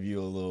going to give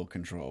you a little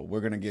control. We're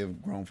going to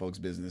give grown folks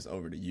business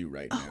over to you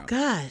right now. Oh,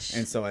 gosh.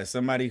 And so, as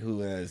somebody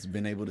who has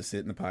been able to sit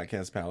in the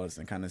podcast palace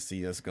and kind of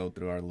see us go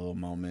through our little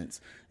moments,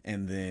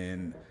 and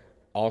then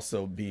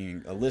also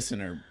being a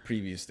listener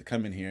previous to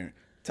coming here,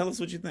 tell us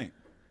what you think.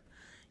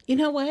 You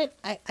know what?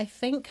 I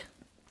think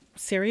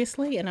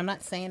seriously, and I'm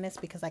not saying this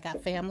because I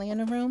got family in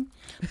the room,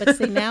 but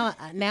see now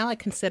I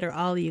consider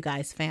all of you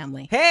guys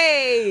family.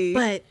 Hey.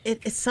 But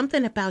it's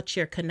something about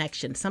your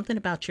connection, something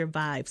about your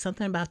vibe,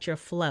 something about your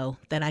flow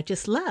that I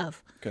just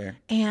love. Okay.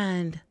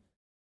 And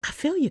I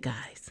feel you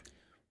guys.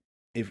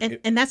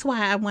 And that's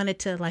why I wanted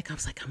to, I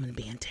was like, I'm going to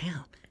be in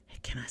town.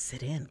 Can I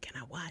sit in? Can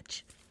I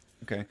watch?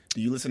 Okay.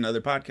 Do you listen to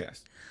other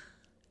podcasts?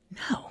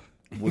 No.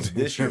 Was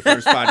this your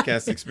first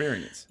podcast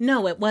experience?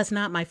 No, it was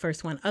not my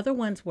first one. Other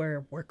ones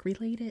were work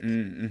related.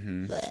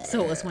 Mm-hmm.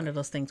 So it was one of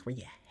those things where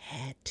you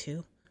had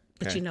to.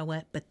 But Okay. you know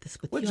what? But this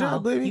with What you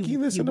job all, make you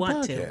listen to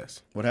want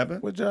podcasts? What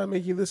happened? What job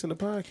make you listen to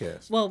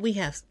podcasts? Well, we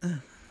have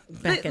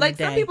back in like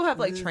the day, some people have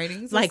like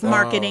trainings, like and stuff.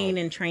 marketing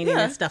and training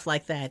Yeah. and stuff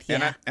like that.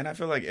 Yeah, And I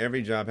feel like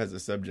every job has a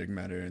subject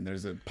matter, and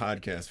there's a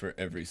podcast for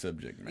every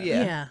subject matter.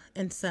 Yeah. yeah.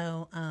 And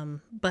so,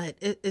 but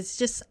it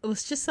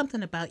was just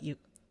something about you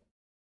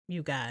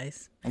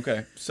guys.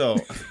 Okay, so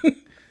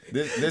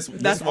this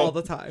That's won't- all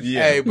the time.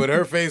 Yeah, Hey, but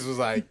her face was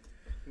like,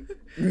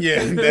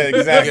 yeah,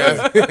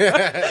 exactly.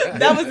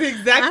 That was the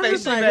exact I face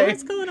was she like, made.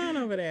 what's going on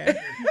over there?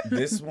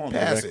 This won't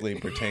Pass directly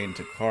pertain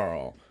to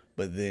Carl,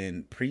 But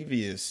then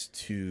previous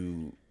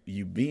to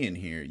you being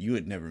here, you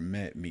had never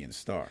met me and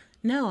Star.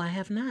 No, I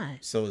have not.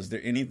 So is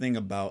there anything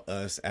about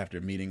us after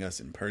meeting us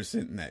in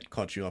person that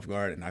caught you off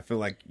guard? And I feel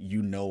like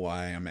you know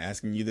why I'm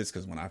asking you this,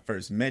 because when I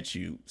first met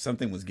you,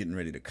 something was getting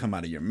ready to come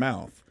out of your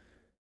mouth.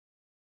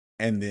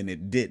 And then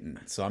it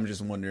didn't. So I'm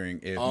just wondering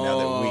if now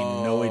that we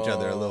know each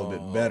other a little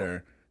bit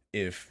better,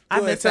 if...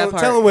 I missed that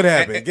part. Tell him what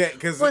happened.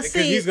 Because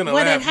he's going to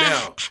what laugh had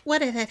now.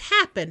 what had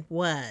happened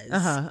was,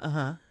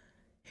 Uh-huh.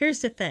 here's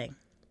the thing.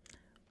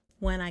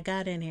 When I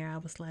got in here, I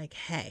was like,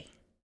 hey,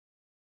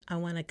 I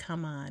want to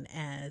come on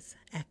as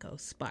Echo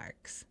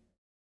Sparks.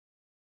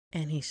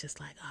 And he's just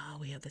like, oh,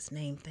 we have this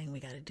name thing. We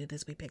got to do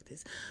this. We picked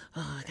this.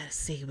 Oh, I got to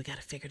see. We got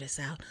to figure this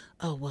out.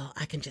 Oh, well,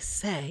 I can just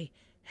say,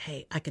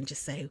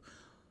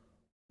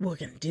 we're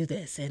going to do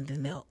this. And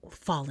then they'll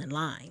fall in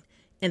line.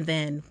 And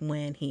then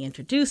when he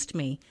introduced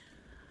me,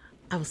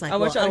 I was like, I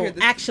want y'all to hear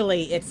this.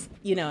 actually, it's,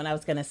 and I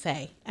was going to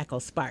say Echo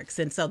Sparks.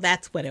 And so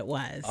that's what it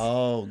was.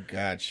 Oh,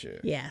 gotcha.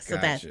 Yeah, so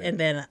Gotcha.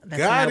 that's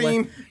Got when I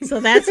him. so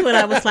that's when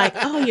I was like,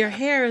 "Oh, your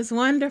hair is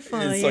wonderful."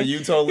 And so Yeah. you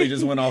totally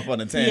just went off on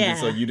a tangent, Yeah.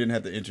 so you didn't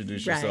have to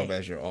introduce yourself Right.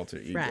 as your alter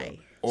ego. Right.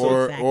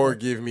 Or Exactly.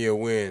 give me a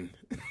win.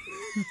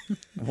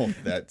 Well,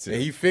 that too.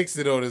 And he fixed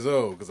it on his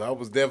own, because I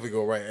was definitely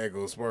going to write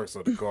Echo Sparks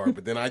on the card.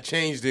 But then I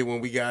changed it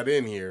when we got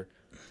in here.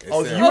 and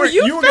Oh, said,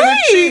 you were gonna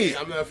cheat.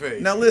 I'm not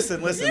fake. Now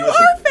listen. You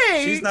are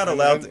fake. She's not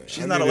allowed.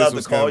 She's I not knew allowed this to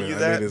was call coming. you I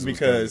knew that this was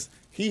because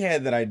he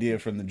had that idea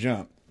from the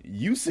jump.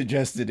 You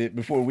suggested it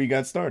before we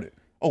got started.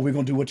 Oh, we're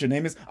gonna do what your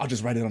name is. I'll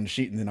just write it on the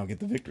sheet and then I'll get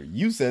the victory.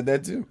 You said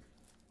that too.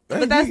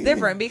 But that's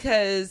different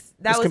because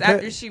that It's was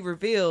competitive. after she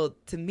revealed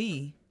to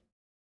me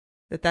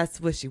that that's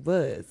what she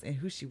was and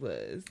who she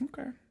was.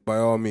 Okay. By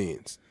all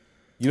means.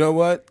 You know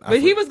what? But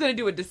he was going to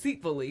do it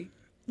deceitfully.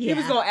 He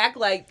was Yeah. going to act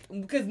like,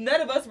 because none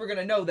of us were going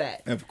to know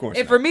that. Of course.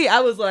 And not. for me, I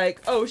was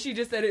like, oh, she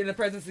just said it in the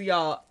presence of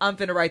y'all. I'm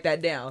finna write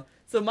that down.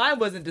 So mine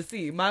wasn't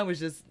deceived. Mine was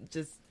just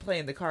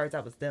playing the cards I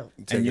was dealt.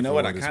 Take And you it know for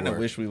what? I it's kind of worth.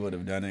 wish we would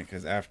have done it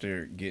because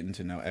after getting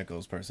to know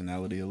Echo's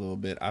personality a little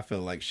bit, I feel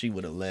like she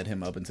would have led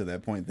him up until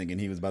that point, thinking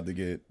he was about to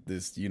get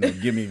this, give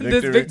me victory.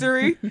 This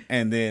victory?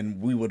 And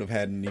then we would have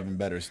had an even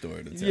better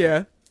story to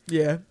tell.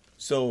 Yeah.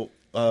 So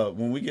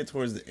when we get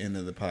towards the end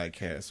of the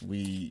podcast,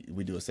 we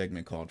do a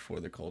segment called For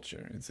the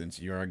Culture. And since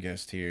you're our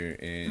guest here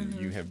and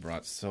you have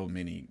brought so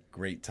many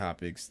great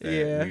topics that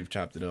Yeah. we've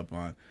chopped it up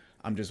on,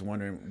 I'm just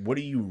wondering, what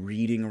are you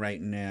reading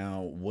right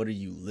now? What are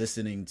you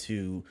listening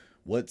to?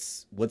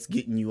 What's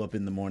getting you up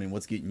in the morning?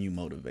 What's getting you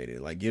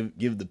motivated? Like,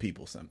 give the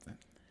people something.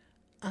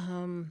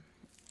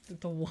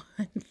 The one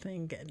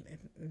thing,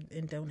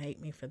 and don't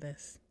hate me for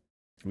this.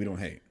 We don't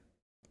hate.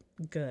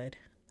 Good.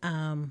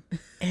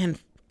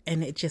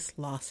 And it just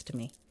lost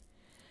me.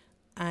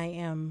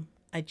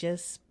 I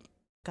just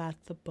got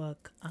the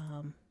book,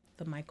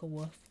 the Michael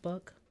Wolff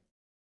book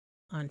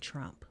on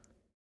Trump,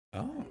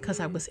 Oh, because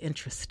I was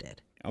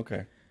interested.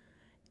 okay.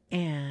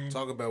 And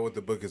Talk about what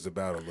the book is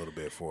about a little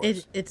bit for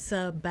us. it's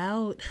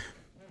about,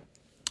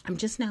 I'm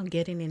just now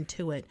getting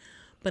into it,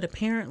 but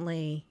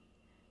apparently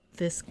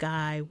this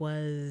guy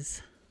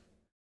was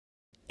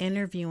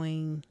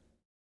interviewing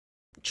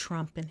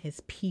Trump and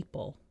his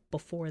people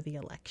before the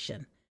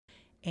election,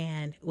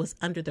 and it was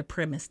under the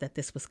premise that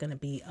this was going to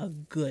be a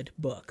good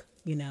book.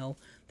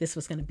 This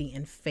was going to be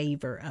in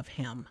favor of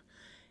him.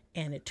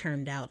 And it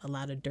turned out a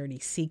lot of dirty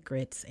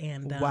secrets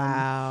and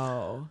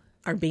Wow.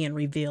 are being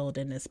revealed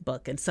in this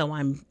book. And so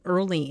I'm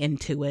early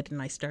into it,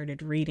 and I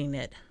started reading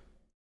it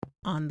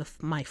on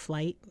my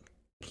flight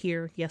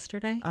here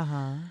yesterday,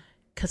 Uh-huh.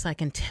 because I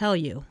can tell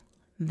you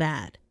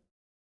that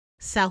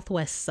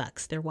Southwest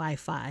sucks. Their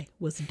Wi-Fi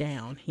was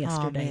down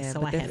yesterday, man, so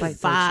but I their had flight's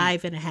so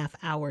cheap. 5.5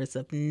 hours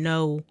of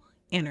no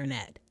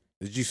internet.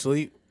 Did you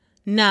sleep?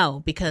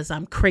 No, because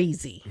I'm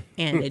crazy,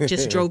 and it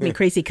just drove me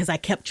crazy because I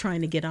kept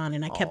trying to get on,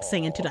 and I kept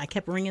saying I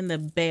kept ringing the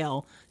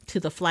bell to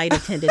the flight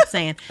attendant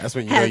saying, That's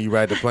when you know you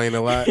ride the plane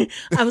a lot.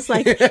 I was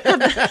like,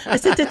 I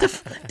said,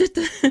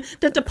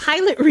 did the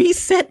pilot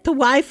reset the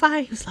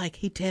Wi-Fi? He was like,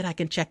 he did. I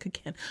can check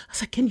again. I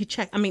was like, can you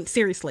check? I mean,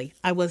 seriously,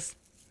 I was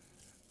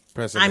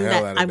Pressing the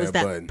hell out of I was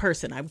that button.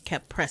 person. I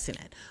kept pressing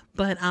it.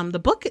 But the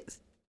book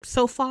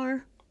so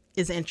far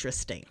is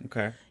interesting,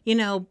 Okay.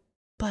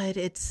 but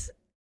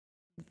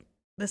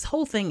this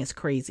whole thing is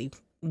crazy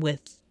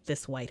with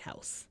this White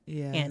House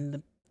Yeah.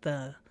 and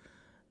the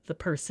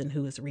person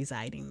who is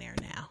residing there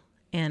now.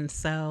 And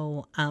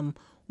so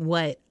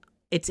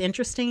it's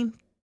interesting,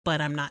 but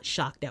I'm not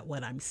shocked at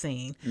what I'm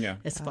seeing Yeah.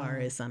 as far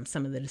as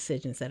some of the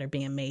decisions that are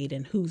being made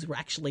and who's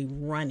actually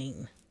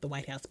running the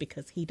White House,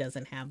 because he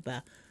doesn't have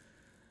the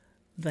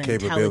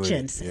Capability,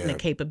 intelligence and yeah. the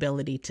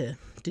capability to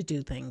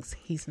do things.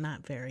 He's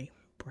not very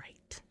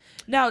bright.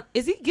 Now,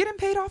 is he getting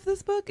paid off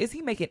this book? Is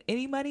he making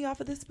any money off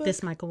of this book?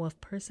 This Michael Wolff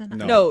person?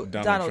 No,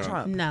 Donald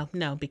Trump.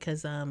 No,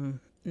 because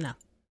no.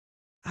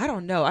 I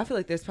don't know. I feel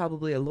like there's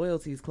probably a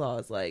loyalties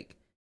clause. Like,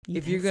 You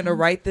if think you're gonna so?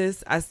 write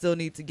this, I still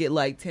need to get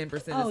like 10%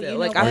 of Oh, sale. you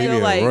Like, know I Oh, you feel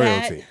mean like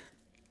royalty.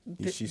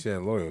 that- She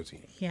said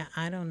loyalty. Yeah,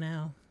 I don't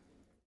know.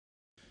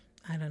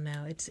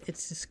 It's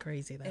just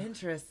crazy though.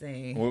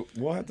 interesting.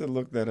 We'll have to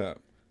look that up.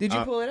 Did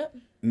you pull it up?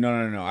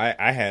 No.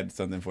 I had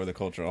something for the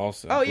culture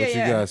also. Oh, yeah, What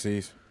you got,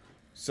 C's?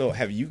 So,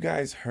 have you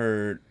guys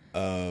heard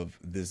of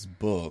this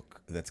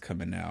book that's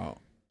coming out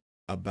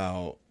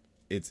about?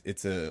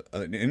 It's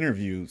an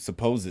interview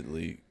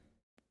supposedly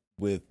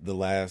with the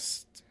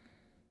last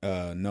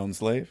known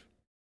slave.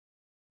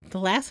 The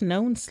last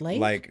known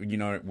slave? Like,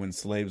 when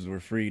slaves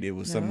were freed, it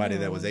was somebody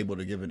that was able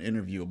to give an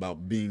interview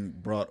about being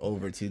brought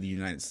over to the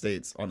United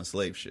States on a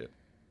slave ship.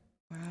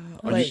 Wow.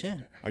 Oh, shit.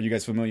 Are you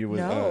guys familiar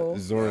with No.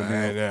 Zora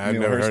I've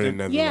Neale never heard Hurston? of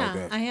nothing Yeah, like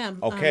that. I am.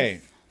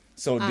 Okay.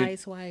 So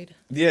Eyes wide.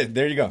 yeah,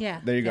 there you go.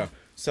 Yeah, There you yeah. go.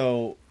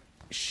 So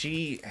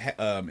she,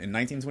 in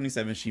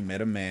 1927, she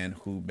met a man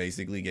who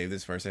basically gave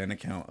this firsthand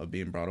account of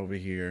being brought over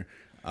here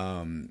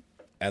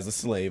as a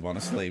slave on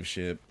a slave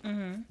ship,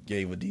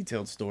 gave a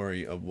detailed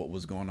story of what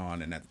was going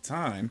on. And at the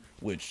time,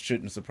 which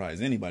shouldn't surprise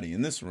anybody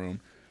in this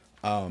room,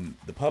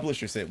 the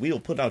publisher said,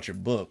 we'll put out your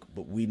book,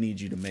 but we need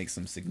you to make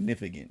some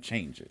significant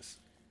changes.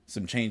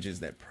 Some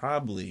changes that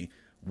probably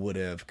would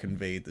have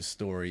conveyed the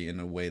story in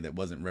a way that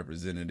wasn't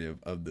representative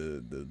of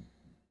the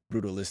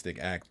brutalistic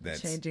act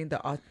that's Changing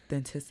the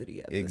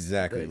authenticity of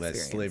exactly the that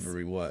experience.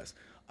 slavery was.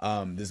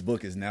 This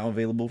book is now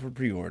available for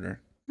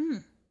pre-order,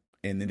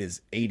 and it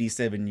is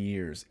 87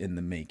 years in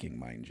the making,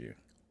 mind you.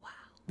 Wow!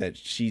 That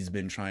she's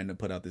been trying to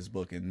put out this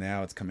book, and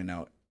now it's coming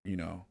out,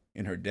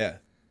 in her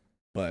death.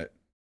 But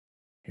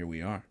here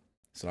we are.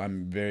 So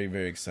I'm very,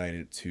 very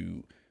excited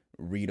to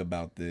read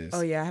about this.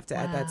 Oh yeah, I have to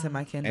add that to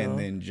my Kindle. And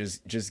then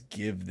just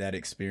give that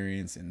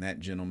experience and that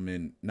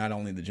gentleman, not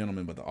only the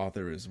gentleman but the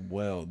author as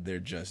well, their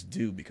just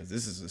due, because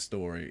this is a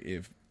story,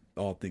 if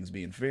all things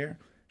being fair,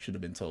 should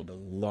have been told a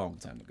long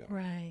time ago.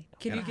 Right.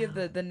 Can you give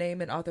the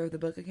name and author of the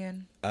book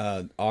again?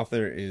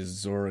 Author is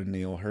Zora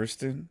Neale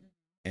Hurston,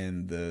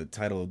 and the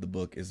title of the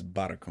book is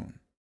Barakun,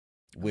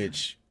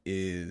 which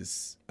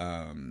is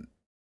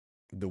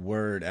the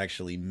word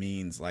actually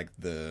means like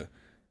the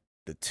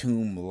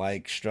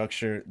tomb-like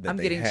structure that I'm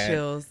they getting had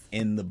chills.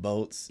 in the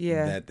boats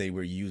Yeah. that they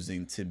were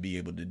using to be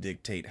able to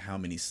dictate how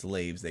many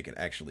slaves they could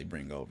actually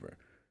bring over.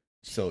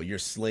 So your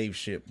slave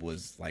ship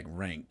was like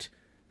ranked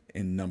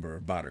in number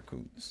of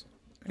barakuns.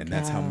 And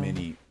that's how Wow.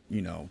 many,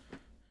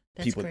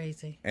 That's people.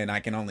 crazy. And I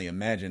can only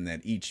imagine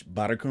that each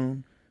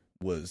barakun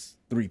was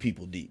 3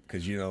 people deep,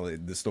 because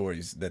the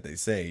stories that they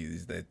say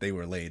is that they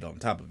were laid on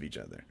top of each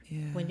other.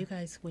 Yeah. When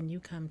you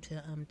come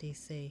to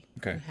DC,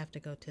 Okay. you have to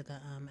go to the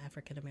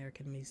African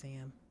American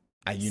Museum.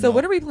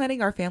 When are we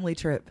planning our family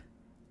trip?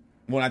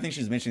 Well, I think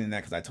she's mentioning that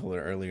because I told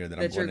her earlier that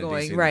I'm That you're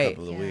going to DC going, right. in a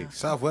couple of Yeah. weeks.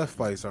 Southwest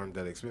flights aren't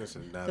that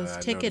expensive. Now Those that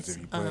I tickets, noticed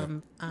if you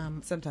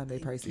plan. Sometimes they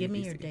pricey. give in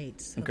me your DC.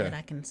 dates so Okay. that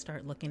I can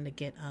start looking to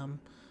get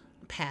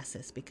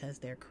passes, because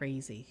they're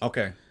crazy.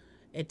 Okay.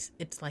 It's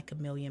like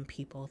 1 million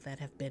people that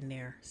have been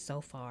there so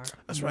far.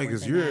 That's more right,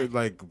 because than you're that.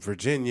 like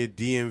Virginia,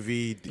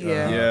 DMV.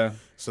 Yeah. Yeah.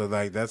 So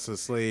like that's a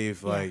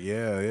slave. Like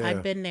yeah.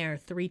 I've been there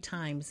 3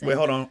 times. Wait,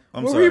 hold on.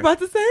 I'm What sorry. were you about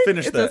to say?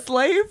 Finish it's that. a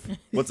slave?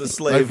 What's a Like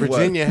slave? what?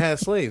 Virginia has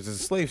slaves. It's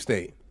a slave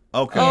state.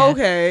 Okay. Oh,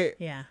 okay.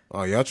 Yeah.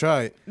 Oh, y'all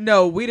tried.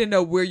 No, we didn't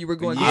know where you were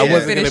going. Yeah. You I didn't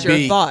wasn't finish gonna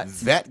your be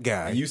thoughts. that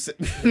guy. You said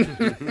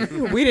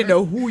We didn't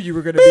know who you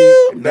were going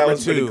to be. that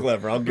was pretty 2.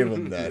 clever. I'll give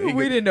him that.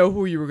 We didn't know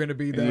who you were going to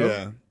be, though.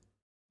 Yeah.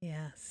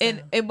 Yeah.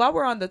 And while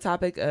we're on the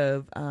topic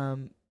of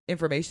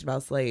information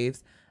about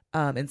slaves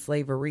and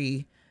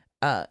slavery,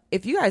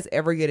 if you guys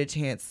ever get a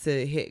chance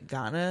to hit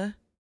Ghana,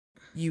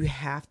 you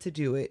have to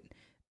do it.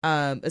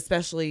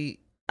 Especially,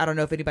 I don't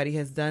know if anybody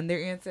has done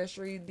their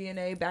ancestry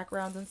DNA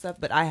backgrounds and stuff,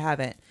 but I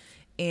haven't.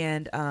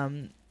 And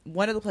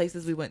one of the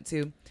places we went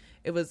to,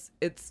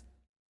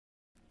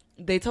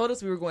 they told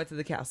us we were going to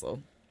the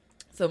castle.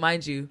 So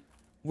mind you,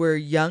 we're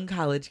young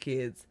college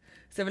kids.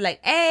 So we're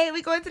like, hey,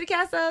 we going to the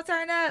castle,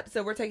 turn up.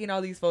 So we're taking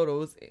all these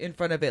photos in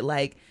front of it,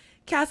 like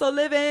castle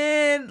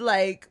living,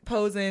 like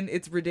posing.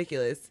 It's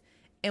ridiculous.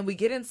 And we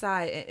get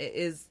inside, and it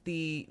is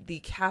the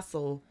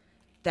castle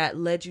that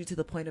led you to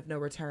the point of no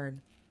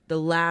return. The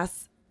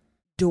last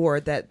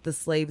door that the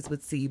slaves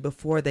would see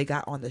before they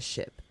got on the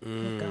ship.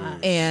 oh gosh.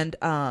 And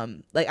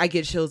like I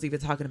get chills even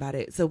talking about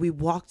it. So we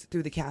walked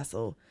through the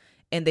castle,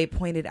 and they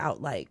pointed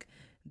out like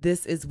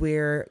this is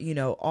where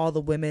all the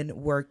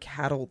women were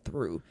cattled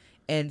through.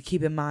 And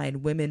keep in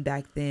mind, women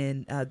back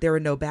then, there were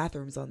no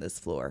bathrooms on this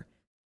floor,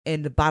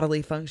 and the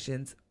bodily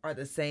functions are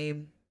the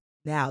same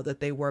now that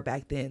they were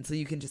back then. So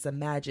you can just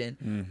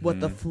imagine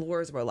what the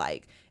floors were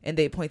like. And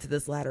they point to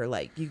this ladder,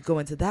 like you go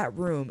into that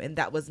room, and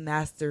that was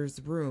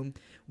Master's room,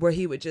 where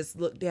he would just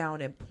look down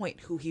and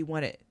point who he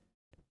wanted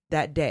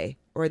that day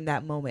or in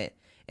that moment,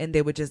 and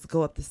they would just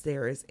go up the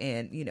stairs,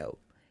 and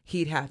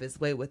he'd have his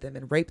way with them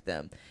and rape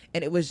them.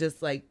 And it was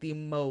just like the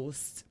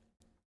most.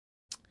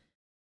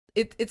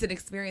 It's an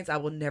experience I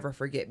will never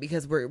forget,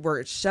 because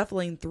we're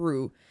shuffling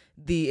through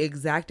the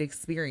exact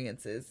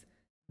experiences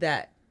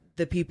that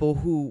the people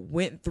who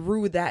went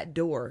through that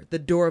door, the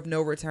door of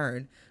no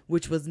return,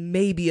 which was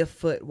maybe a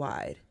foot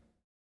wide.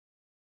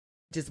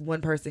 Just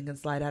one person can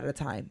slide out at a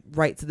time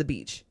right to the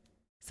beach.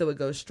 So it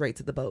goes straight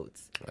to the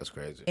boats. That's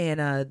crazy. And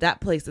that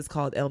place is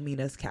called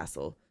Elmina's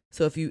Castle.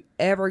 So if you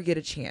ever get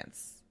a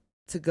chance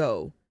to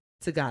go,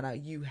 to Ghana,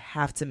 you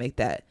have to make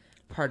that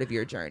part of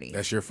your journey.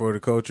 That's your for the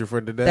culture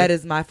for today. That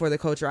is my for the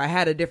culture. I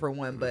had a different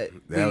one, but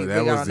that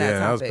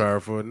was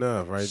powerful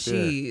enough, right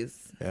Jeez.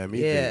 there.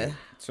 Yeah, Yeah.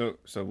 So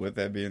with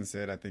that being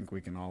said, I think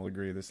we can all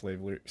agree that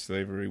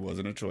slavery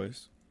wasn't a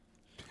choice.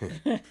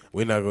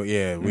 We're not going.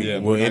 Yeah,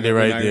 we'll end it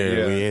right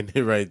there. We end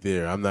it right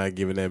there. I'm not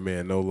giving that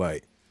man no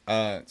light.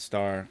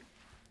 Star,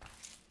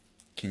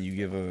 can you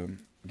give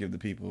the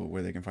people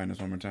where they can find us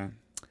one more time?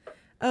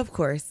 Of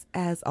course,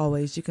 as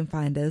always, you can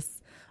find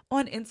us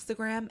on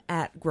Instagram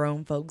at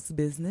Grown Folks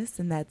Business,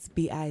 and that's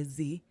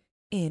BIZNESS.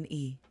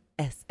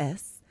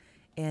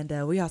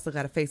 And we also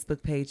got a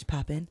Facebook page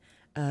popping,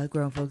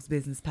 Grown Folks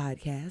Business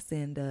Podcast,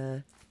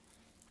 and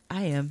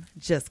I am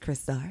just Chris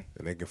Star.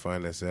 And they can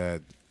find us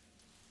at.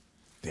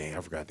 Dang,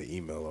 I forgot the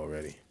email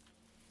already.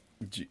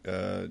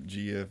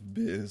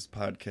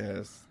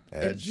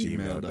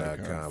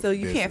 gfbizpodcast@gmail.com. So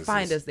you can't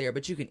find us there,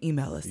 but you can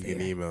email us. You there.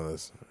 can email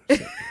us. Or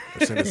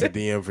send us a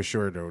DM for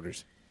short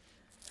orders.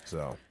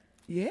 So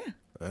Yeah.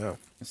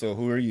 So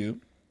who are you?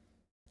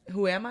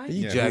 Who am I?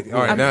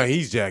 All right, now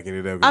he's jacking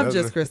it up. I'm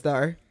just Chris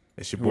Star.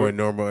 It's your boy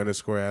Normal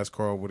 _ Ask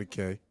Carl with a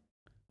K.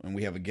 And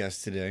we have a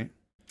guest today.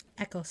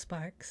 Echo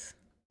Sparks.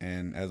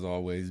 And as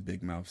always,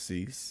 Big Mouth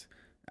Cease.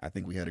 I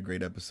think we had a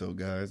great episode,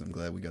 guys. I'm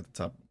glad we got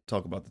to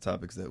talk about the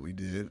topics that we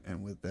did.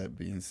 And with that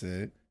being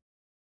said,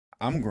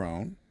 I'm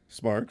grown.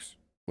 Sparks,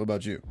 what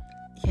about you?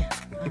 Yeah,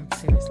 I'm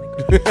seriously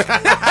grown.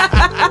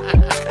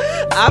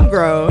 I'm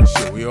grown.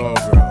 Shit, we all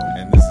grown.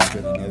 And this has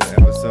been another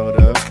episode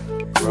of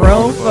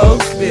Grown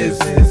Folks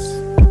Business.